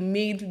need to be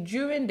made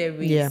during the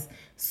race.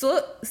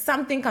 So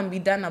something can be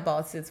done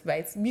about it,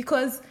 right?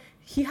 Because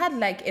he had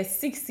like a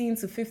 16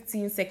 to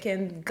 15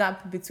 second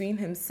gap between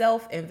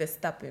himself and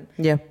Verstappen.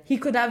 He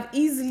could have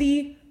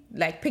easily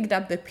like picked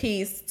up the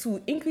pace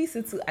to increase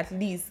it to at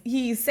least,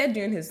 he said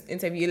during his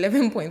interview,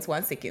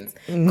 11.1 seconds.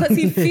 Because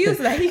he feels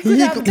like he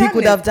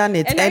could have done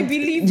it. And I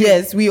believe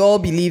yes, we all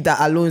believe that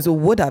Alonso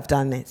would have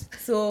done it.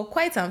 So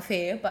quite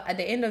unfair, but at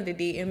the end of the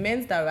day, it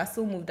meant that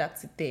Russell moved up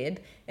to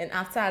third. And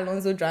after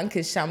Alonso drank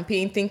his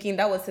champagne, thinking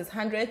that was his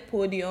 100th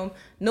podium,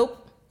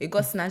 nope, it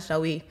got snatched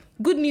away.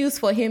 Good news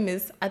for him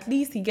is at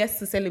least he gets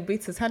to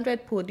celebrate his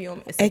 100th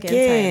podium a second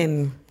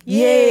time.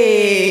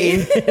 Yay!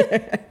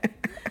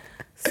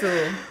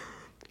 So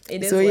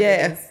it is what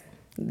it is.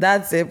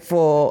 That's it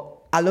for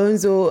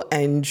Alonso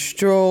and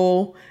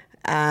Stroll,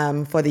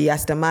 for the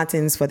Aston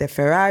Martins, for the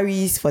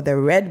Ferraris, for the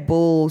Red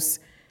Bulls.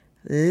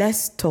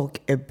 Let's talk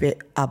a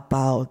bit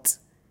about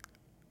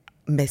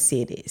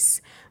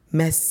Mercedes.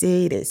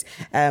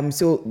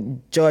 So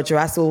George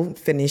Russell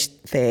finished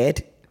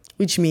third,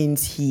 which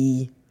means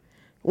he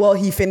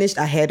finished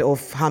ahead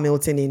of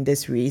Hamilton in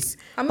this race.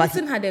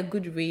 Hamilton had a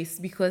good race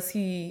because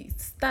he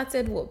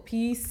started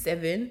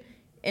P7,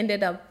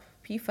 ended up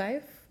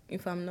P5,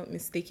 if I'm not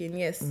mistaken.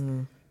 Yes.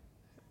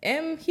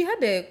 He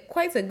had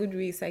quite a good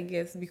race, I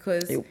guess,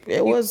 because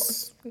it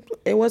was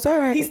all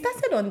right. He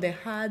started on the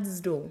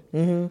hards though.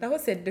 That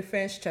was a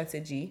different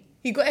strategy.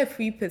 He got a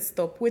free pit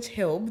stop, which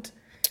helped,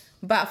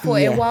 but for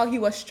a while he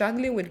was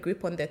struggling with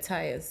grip on the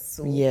tires.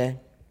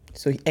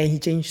 So he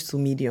changed to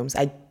mediums.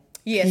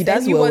 He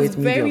does well with mediums. He was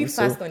very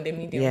fast on the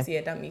mediums.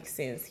 Yeah, that makes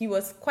sense. He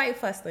was quite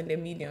fast on the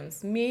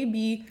mediums.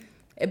 Maybe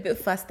a bit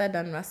faster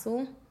than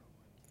Russell.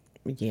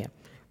 Yeah.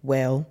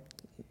 Well,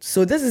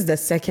 so this is the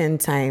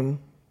second time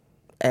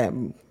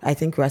I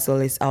think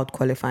Russell is out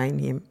qualifying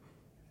him.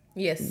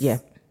 Yes. Yeah.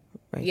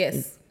 Right.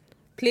 Yes.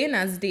 Plain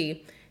as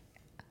day.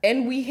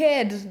 And we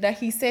heard that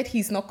he said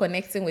he's not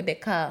connecting with the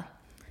car.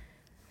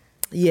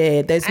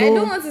 Yeah, I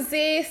don't want to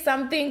say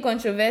something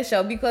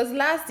controversial because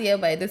last year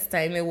by this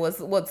time it was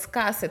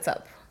car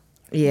setup.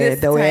 Yeah,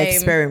 there were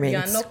experiments.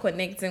 You are not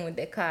connecting with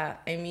the car.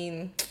 I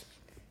mean,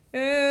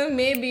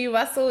 maybe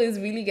Russell is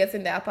really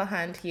getting the upper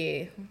hand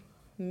here.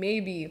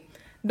 Maybe.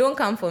 Don't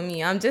come for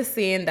me. I'm just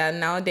saying that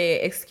now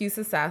the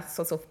excuses are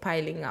sort of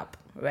piling up,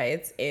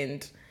 right?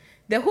 And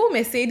the whole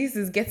Mercedes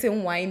is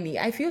getting whiny.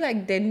 I feel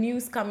like the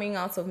news coming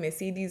out of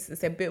Mercedes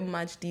is a bit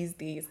much these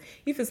days.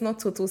 If it's not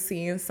Toto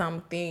saying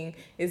something,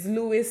 it's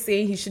Lewis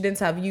saying he shouldn't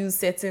have used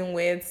certain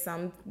words,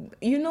 And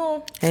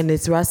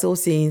it's Russell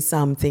saying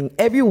something.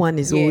 Everyone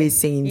is always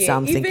saying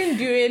something. Even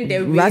during the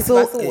race,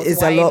 Russell is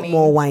whining. A lot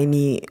more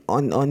whiny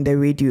on the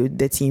radio,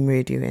 the team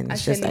radio. And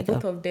actually, it's just like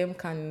both of them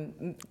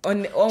can...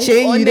 On a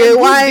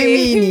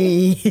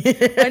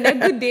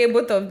good day,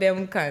 both of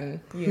them can,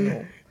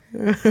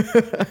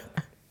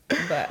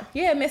 But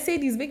yeah,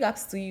 Mercedes, big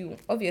ups to you.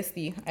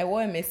 Obviously, I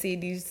wore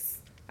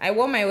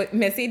my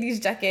Mercedes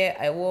jacket.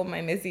 I wore my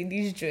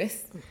Mercedes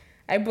dress.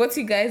 I brought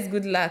you guys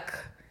good luck.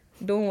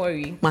 Don't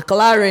worry.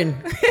 McLaren.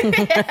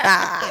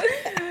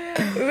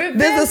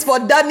 This is for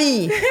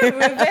Danny.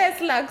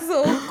 Reverse luck.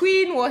 So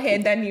Queen wore her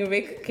Danny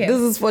Rick cap.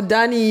 This is for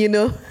Danny,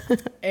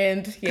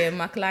 And yeah,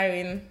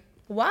 McLaren.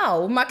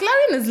 Wow,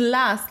 McLaren is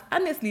last.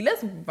 Honestly,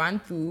 let's run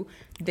through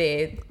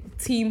the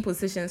team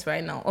positions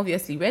right now.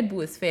 Obviously, Red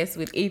Bull is first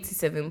with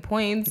 87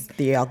 points.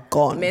 They are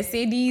gone.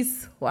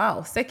 Mercedes,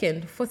 wow,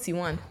 second,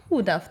 41. Who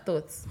would have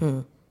thought?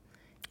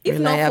 If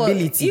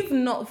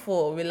not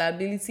for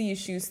reliability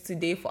issues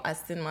today for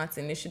Aston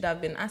Martin, it should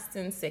have been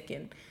Aston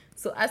second.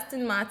 So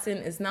Aston Martin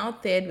is now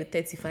third with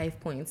 35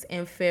 points.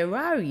 And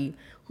Ferrari,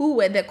 who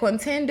were the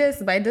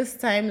contenders by this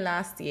time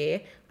last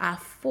year, are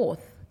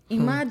fourth.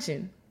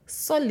 Imagine.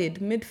 Solid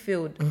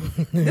midfield.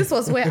 This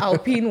was where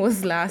Alpine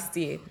was last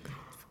year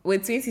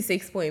with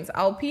 26 points.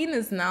 Alpine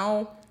is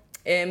now,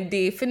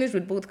 they finished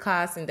with both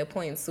cars in the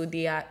points. So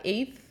they are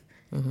eighth.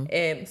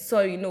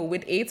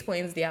 With 8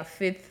 points, they are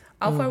fifth.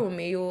 Alfa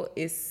Romeo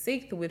is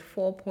sixth with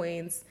 4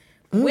 points.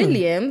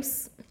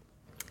 Williams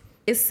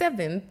is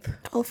seventh.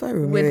 Alfa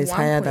Romeo is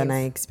higher than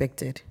I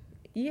expected.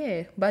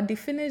 Yeah, but they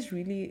finished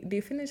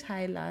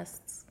high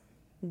last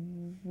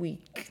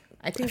week.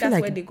 I think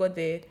that's where they got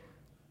the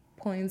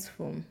points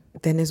from.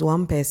 Then it's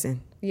one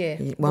person. Yeah,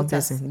 one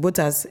person.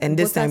 Bottas, and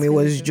this time it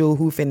was Joe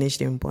who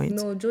finished in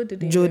points. No, Joe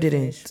didn't. Joe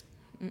didn't.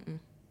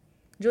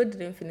 Joe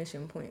didn't finish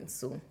in points.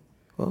 So.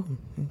 Oh,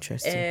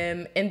 interesting.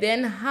 And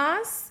then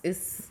Haas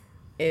is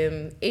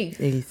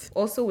eighth,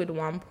 also with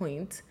 1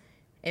 point.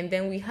 And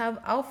then we have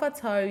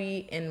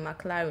AlphaTauri and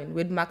McLaren,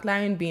 with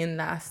McLaren being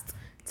last,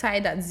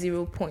 tied at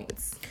 0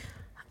 points.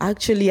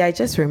 Actually, I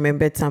just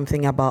remembered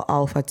something about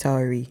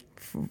AlphaTauri.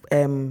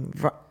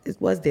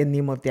 What's the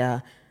name of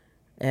their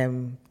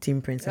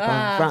team principal?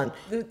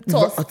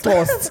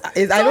 Tost.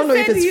 I don't know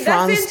if it's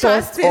Franz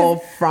Tost or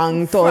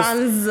Frank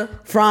Tost.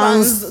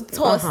 Franz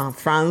Tost.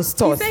 Franz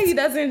Tost. He said he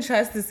doesn't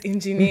trust his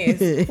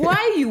engineers.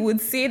 Why you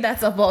would say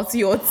that about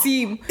your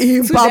team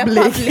in to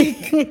public?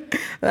 The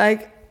public?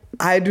 Like,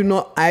 I do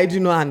not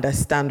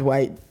understand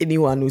why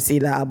anyone would say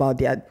that about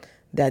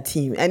their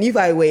team. And if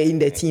I were in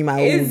the team,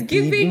 I would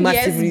be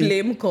massively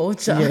blame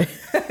culture.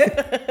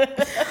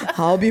 Yeah.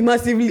 I'll be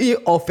massively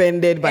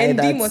offended by and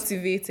that.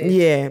 Demotivated.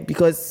 Yeah,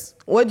 because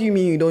what do you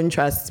mean you don't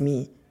trust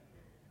me?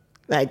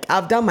 Like,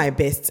 I've done my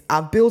best.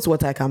 I've built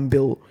what I can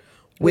build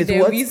with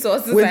the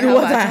resources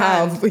I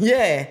have.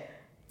 Yeah.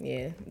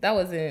 Yeah, that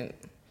wasn't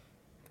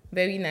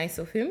very nice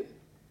of him.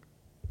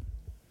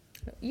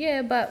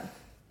 Yeah, but.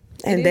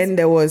 And then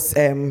there was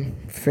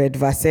Fred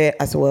Vasseur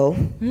as well,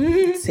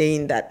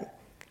 saying that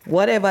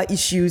whatever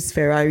issues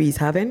Ferrari is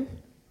having,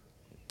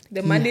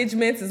 the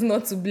management is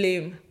not to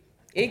blame,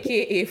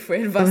 aka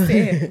Fred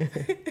Vasseur.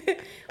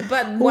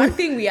 But one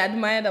thing we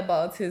admired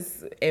about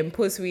his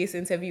post-race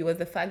interview was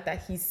the fact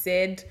that he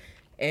said,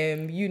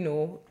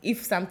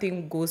 if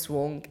something goes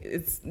wrong,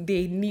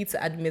 they need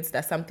to admit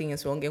that something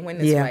is wrong, and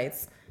when it's right.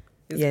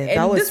 Yeah,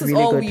 that was really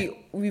good. This is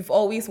all we've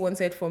always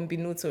wanted from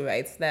Binotto,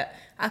 right? That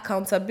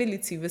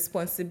accountability,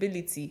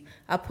 responsibility,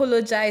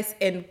 apologize,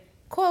 and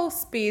call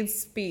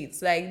spades.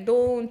 Like,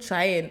 don't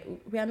try and...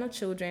 We are not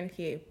children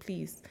here,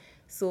 please.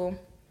 So,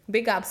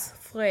 big ups,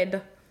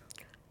 Fred.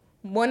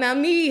 Mon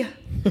ami.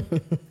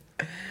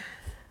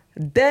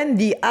 Then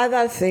the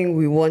other thing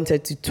we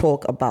wanted to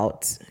talk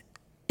about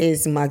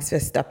is Max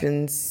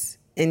Verstappen's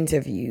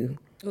interview.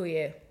 Oh,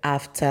 yeah.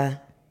 After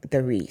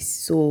the race.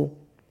 So,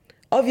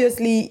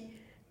 obviously,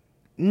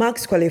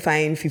 Max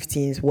qualifying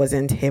 15th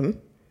wasn't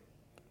him.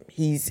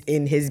 He's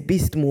in his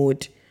beast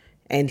mode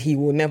and he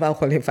will never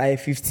qualify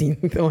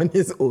 15th on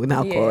his own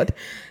accord.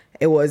 Yeah.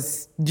 It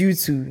was due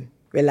to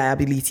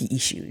reliability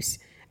issues.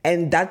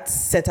 And that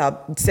sets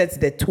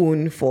the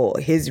tone for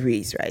his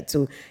race, right?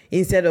 So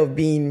instead of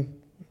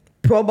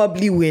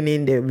probably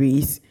winning the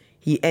race,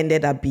 he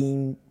ended up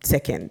being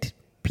second,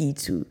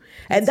 P2.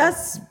 And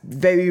that's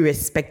very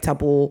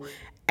respectable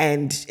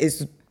and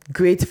is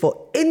great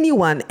for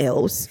anyone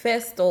else.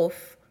 First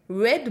off,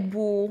 Red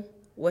Bull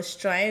was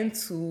trying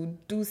to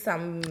do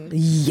some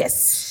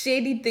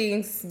shady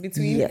things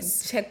between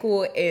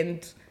Checo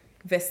and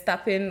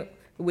Verstappen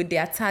with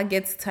their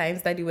target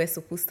times that they were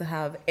supposed to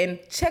have. And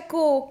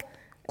Checo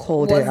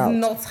was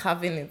not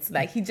having it.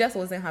 Like, he just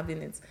wasn't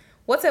having it.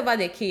 Whatever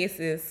the case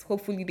is,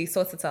 hopefully they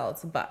sort it out.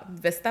 But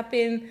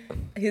Verstappen,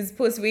 his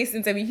post-race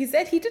interview, he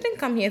said he didn't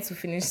come here to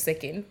finish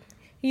second.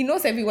 He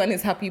knows everyone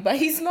is happy, but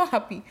he's not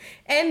happy.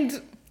 And...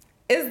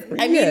 is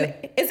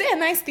it a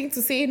nice thing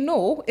to say?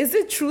 No. Is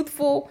it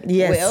truthful?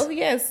 Yes. Well,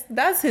 yes,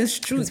 that's his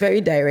truth. It's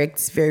very direct,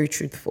 it's very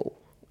truthful.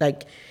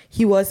 Like,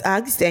 he was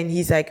asked and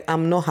he's like,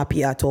 I'm not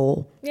happy at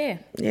all. Yeah.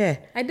 Yeah.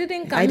 I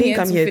didn't come here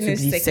to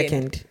finish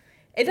second.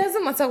 It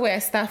doesn't matter where I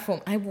start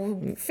from. I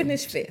will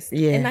finish first.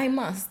 Yeah. And I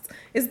must.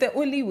 It's the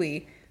only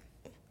way.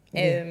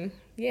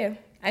 Yeah.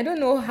 I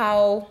don't know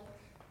how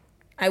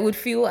I would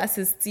feel as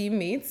his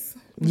teammates.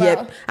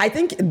 Yeah. I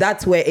think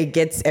that's where it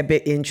gets a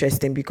bit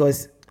interesting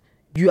because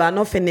you are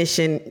not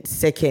finishing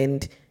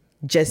second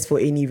just for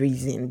any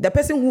reason. The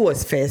person who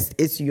was first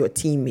is your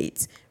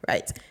teammate,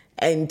 right?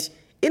 And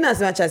in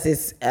as much as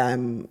it's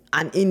an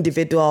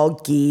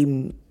individual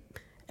game,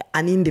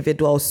 an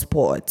individual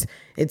sport.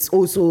 It's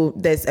also,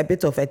 there's a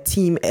bit of a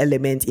team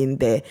element in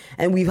there.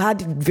 And we've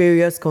had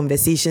various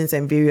conversations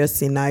and various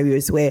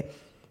scenarios where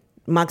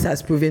Max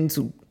has proven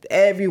to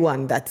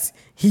everyone that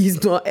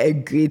he's not a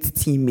great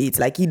teammate.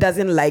 Like, he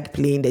doesn't like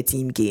playing the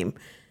team game.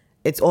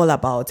 It's all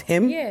about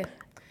him. Yeah.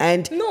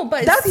 And no,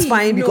 but that's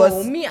fine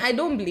because I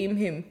don't blame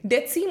him.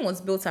 The team was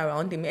built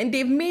around him, and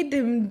they've made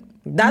him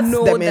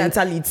know the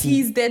mentality. That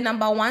he's the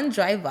number one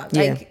driver.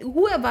 Yeah. Like,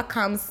 whoever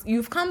comes,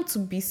 you've come to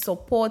be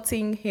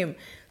supporting him.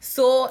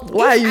 So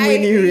why are you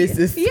winning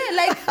races? Yeah,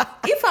 like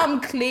if I'm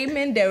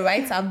claiming the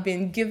rights I've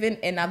been given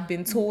and I've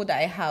been told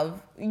I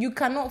have, you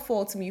cannot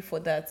fault me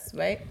for that,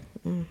 right?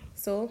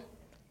 So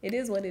it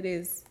is what it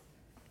is.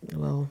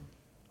 Well,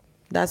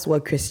 that's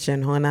what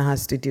Christian Horner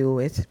has to deal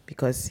with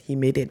because he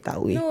made it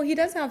that way. No, he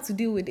doesn't have to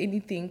deal with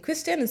anything.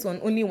 Christian is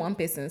on only one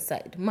person's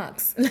side,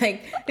 Max.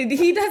 Like,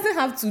 he doesn't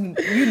have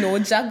to,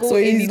 juggle so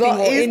anything or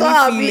any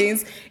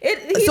feelings.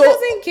 He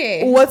doesn't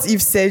care. What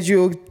if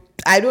Sergio...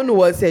 I don't know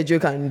what Sergio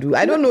can do.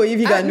 I don't know if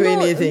he can do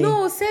anything.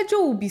 No,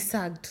 Sergio will be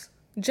sacked.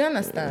 Do you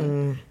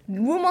understand?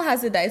 Rumor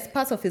has it that it's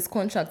part of his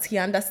contract. He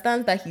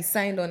understands that he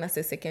signed on as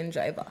a second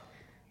driver.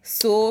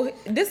 So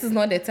this is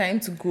not the time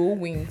to grow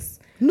wings.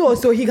 No,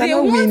 so he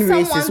cannot win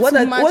races.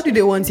 What do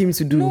they want him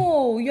to do?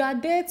 No, you are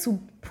there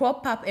to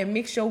prop up and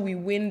make sure we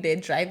win the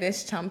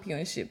drivers'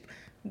 championship.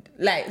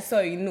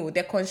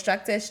 The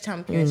constructors'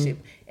 championship.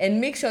 And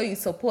make sure you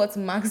support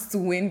Max to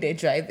win the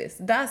drivers.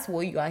 That's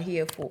what you are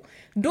here for.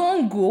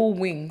 Don't grow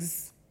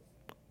wings.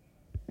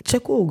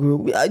 Checo will grow.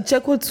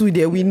 Checo too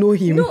there, we know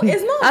him. No,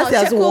 it's not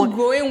about Checo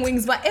growing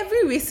wings, but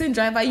every racing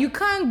driver, you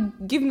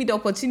can't give me the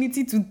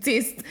opportunity to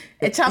taste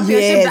a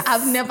championship that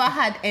I've never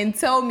had and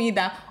tell me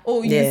that,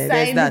 you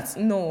signed it.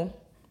 No.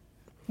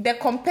 The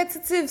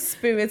competitive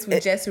spirit will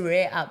just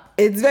rear up.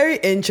 It's very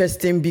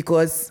interesting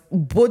because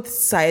both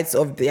sides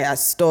of their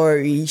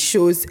story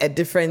shows a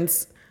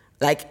difference,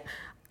 like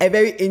a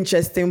very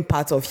interesting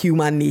part of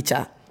human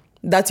nature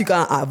that you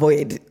can't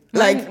avoid.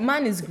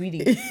 Man is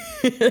greedy.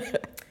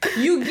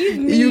 You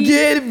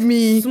gave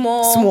me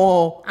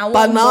small,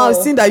 but now I've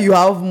seen that you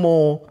have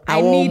more.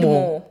 I need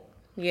more.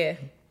 Yeah.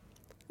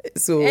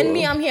 So and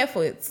me, I'm here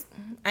for it.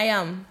 I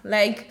am.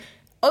 Like,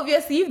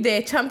 obviously, if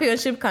the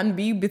championship can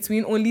be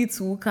between only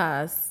two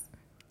cars,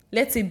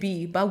 let it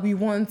be. But we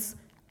want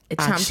a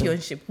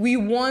championship. We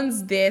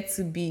want there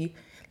to be,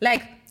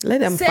 like,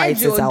 let them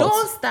fight it out.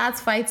 Don't start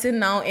fighting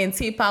now and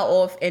taper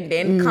off and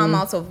then come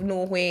out of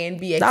nowhere and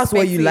be expecting. That's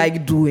what you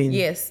like doing.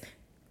 Yes.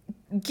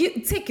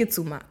 Take it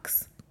to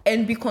Max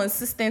and be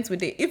consistent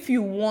with it. If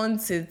you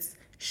want it,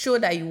 show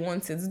that you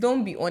want it.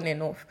 Don't be on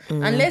and off.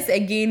 Unless,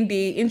 again,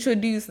 they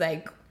introduce,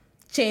 like,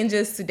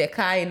 changes to the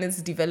car in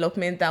its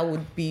development that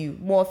would be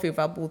more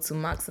favorable to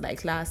Max,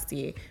 like last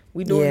year.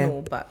 We don't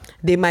know, but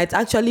they might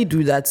actually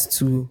do that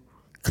to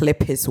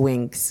clip his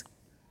wings.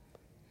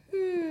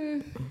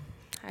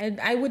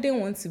 I wouldn't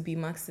want to be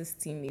Max's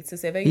teammate.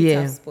 It's a very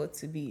tough spot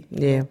to be.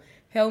 Yeah.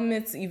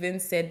 Helmut even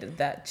said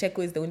that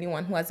Checo is the only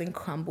one who hasn't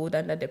crumbled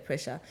under the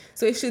pressure.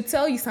 So it should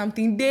tell you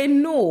something. They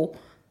know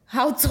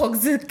how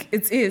toxic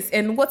it is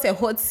and what a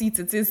hot seat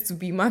it is to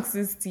be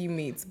Max's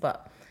teammate.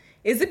 But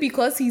is it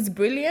because he's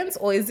brilliant,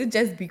 or is it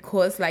just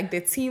because, like,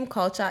 the team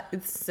culture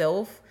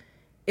itself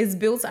is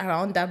built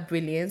around that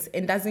brilliance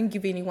and doesn't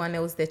give anyone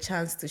else the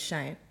chance to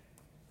shine?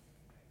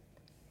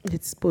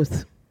 It's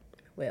both.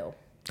 Well,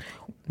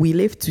 we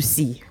live to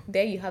see.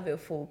 There you have it,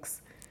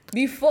 folks.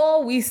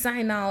 Before we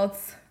sign out,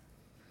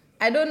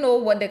 I don't know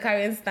what the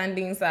current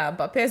standings are,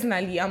 but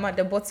personally, I'm at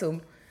the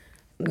bottom.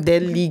 The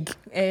league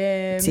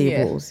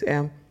tables.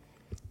 Yeah.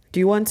 Do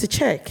you want to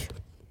check?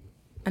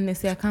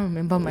 Honestly, I can't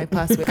remember my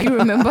password. You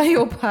remember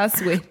your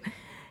password?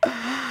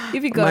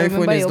 If you can't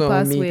remember your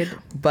password.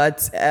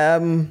 But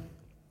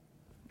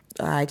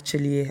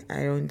actually,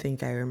 I don't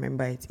think I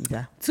remember it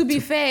either. To be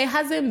fair, it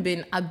hasn't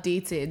been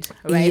updated,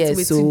 right?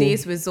 With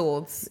today's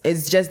results.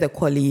 It's just the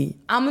quali.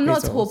 I'm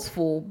not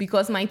hopeful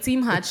because my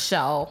team had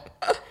Shao.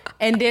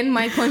 And then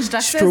my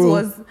constructors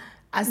was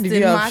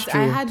Aston Martin.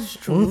 I had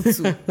Stroll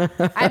too.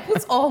 I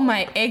put all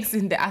my eggs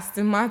in the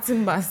Aston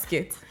Martin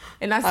basket.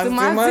 And Aston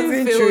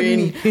Martin failed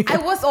me. I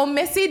was on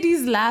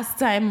Mercedes last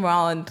time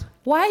round.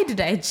 Why did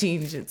I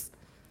change it?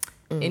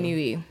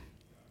 Anyway,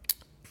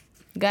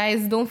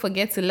 guys, don't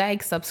forget to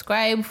like,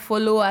 subscribe,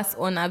 follow us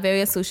on our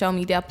various social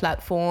media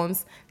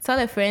platforms. Tell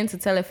a friend to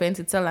tell a friend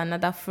to tell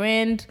another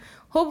friend.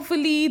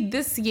 Hopefully,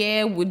 this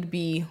year would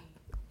be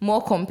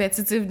more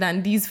competitive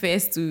than these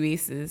first two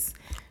races.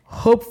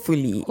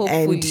 Hopefully.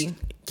 And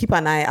keep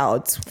an eye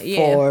out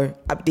for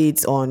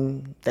updates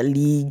on the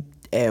league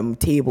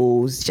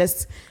tables.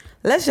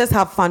 Let's just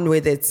have fun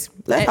with it.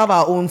 Let's have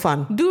our own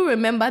fun. Do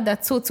remember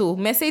that Toto,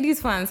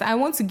 Mercedes fans, I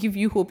want to give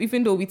you hope,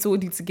 even though we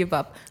told you to give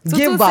up. Toto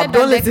give up.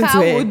 Don't listen to her.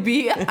 The car would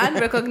be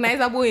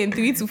unrecognizable in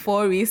 3 to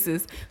 4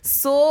 races.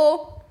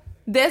 So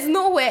there's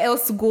nowhere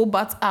else to go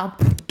but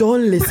up.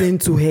 Don't listen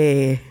to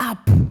her.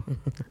 Up.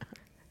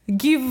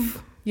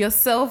 Give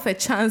yourself a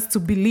chance to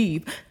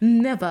believe.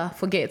 Never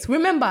forget.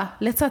 Remember,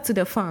 letter to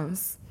the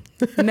fans.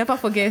 Never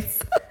forget.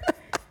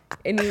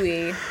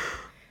 Anyway,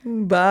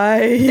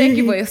 Bye. Thank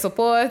you for your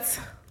support.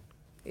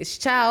 It's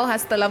ciao.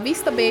 Hasta la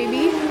vista,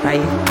 baby.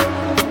 Bye.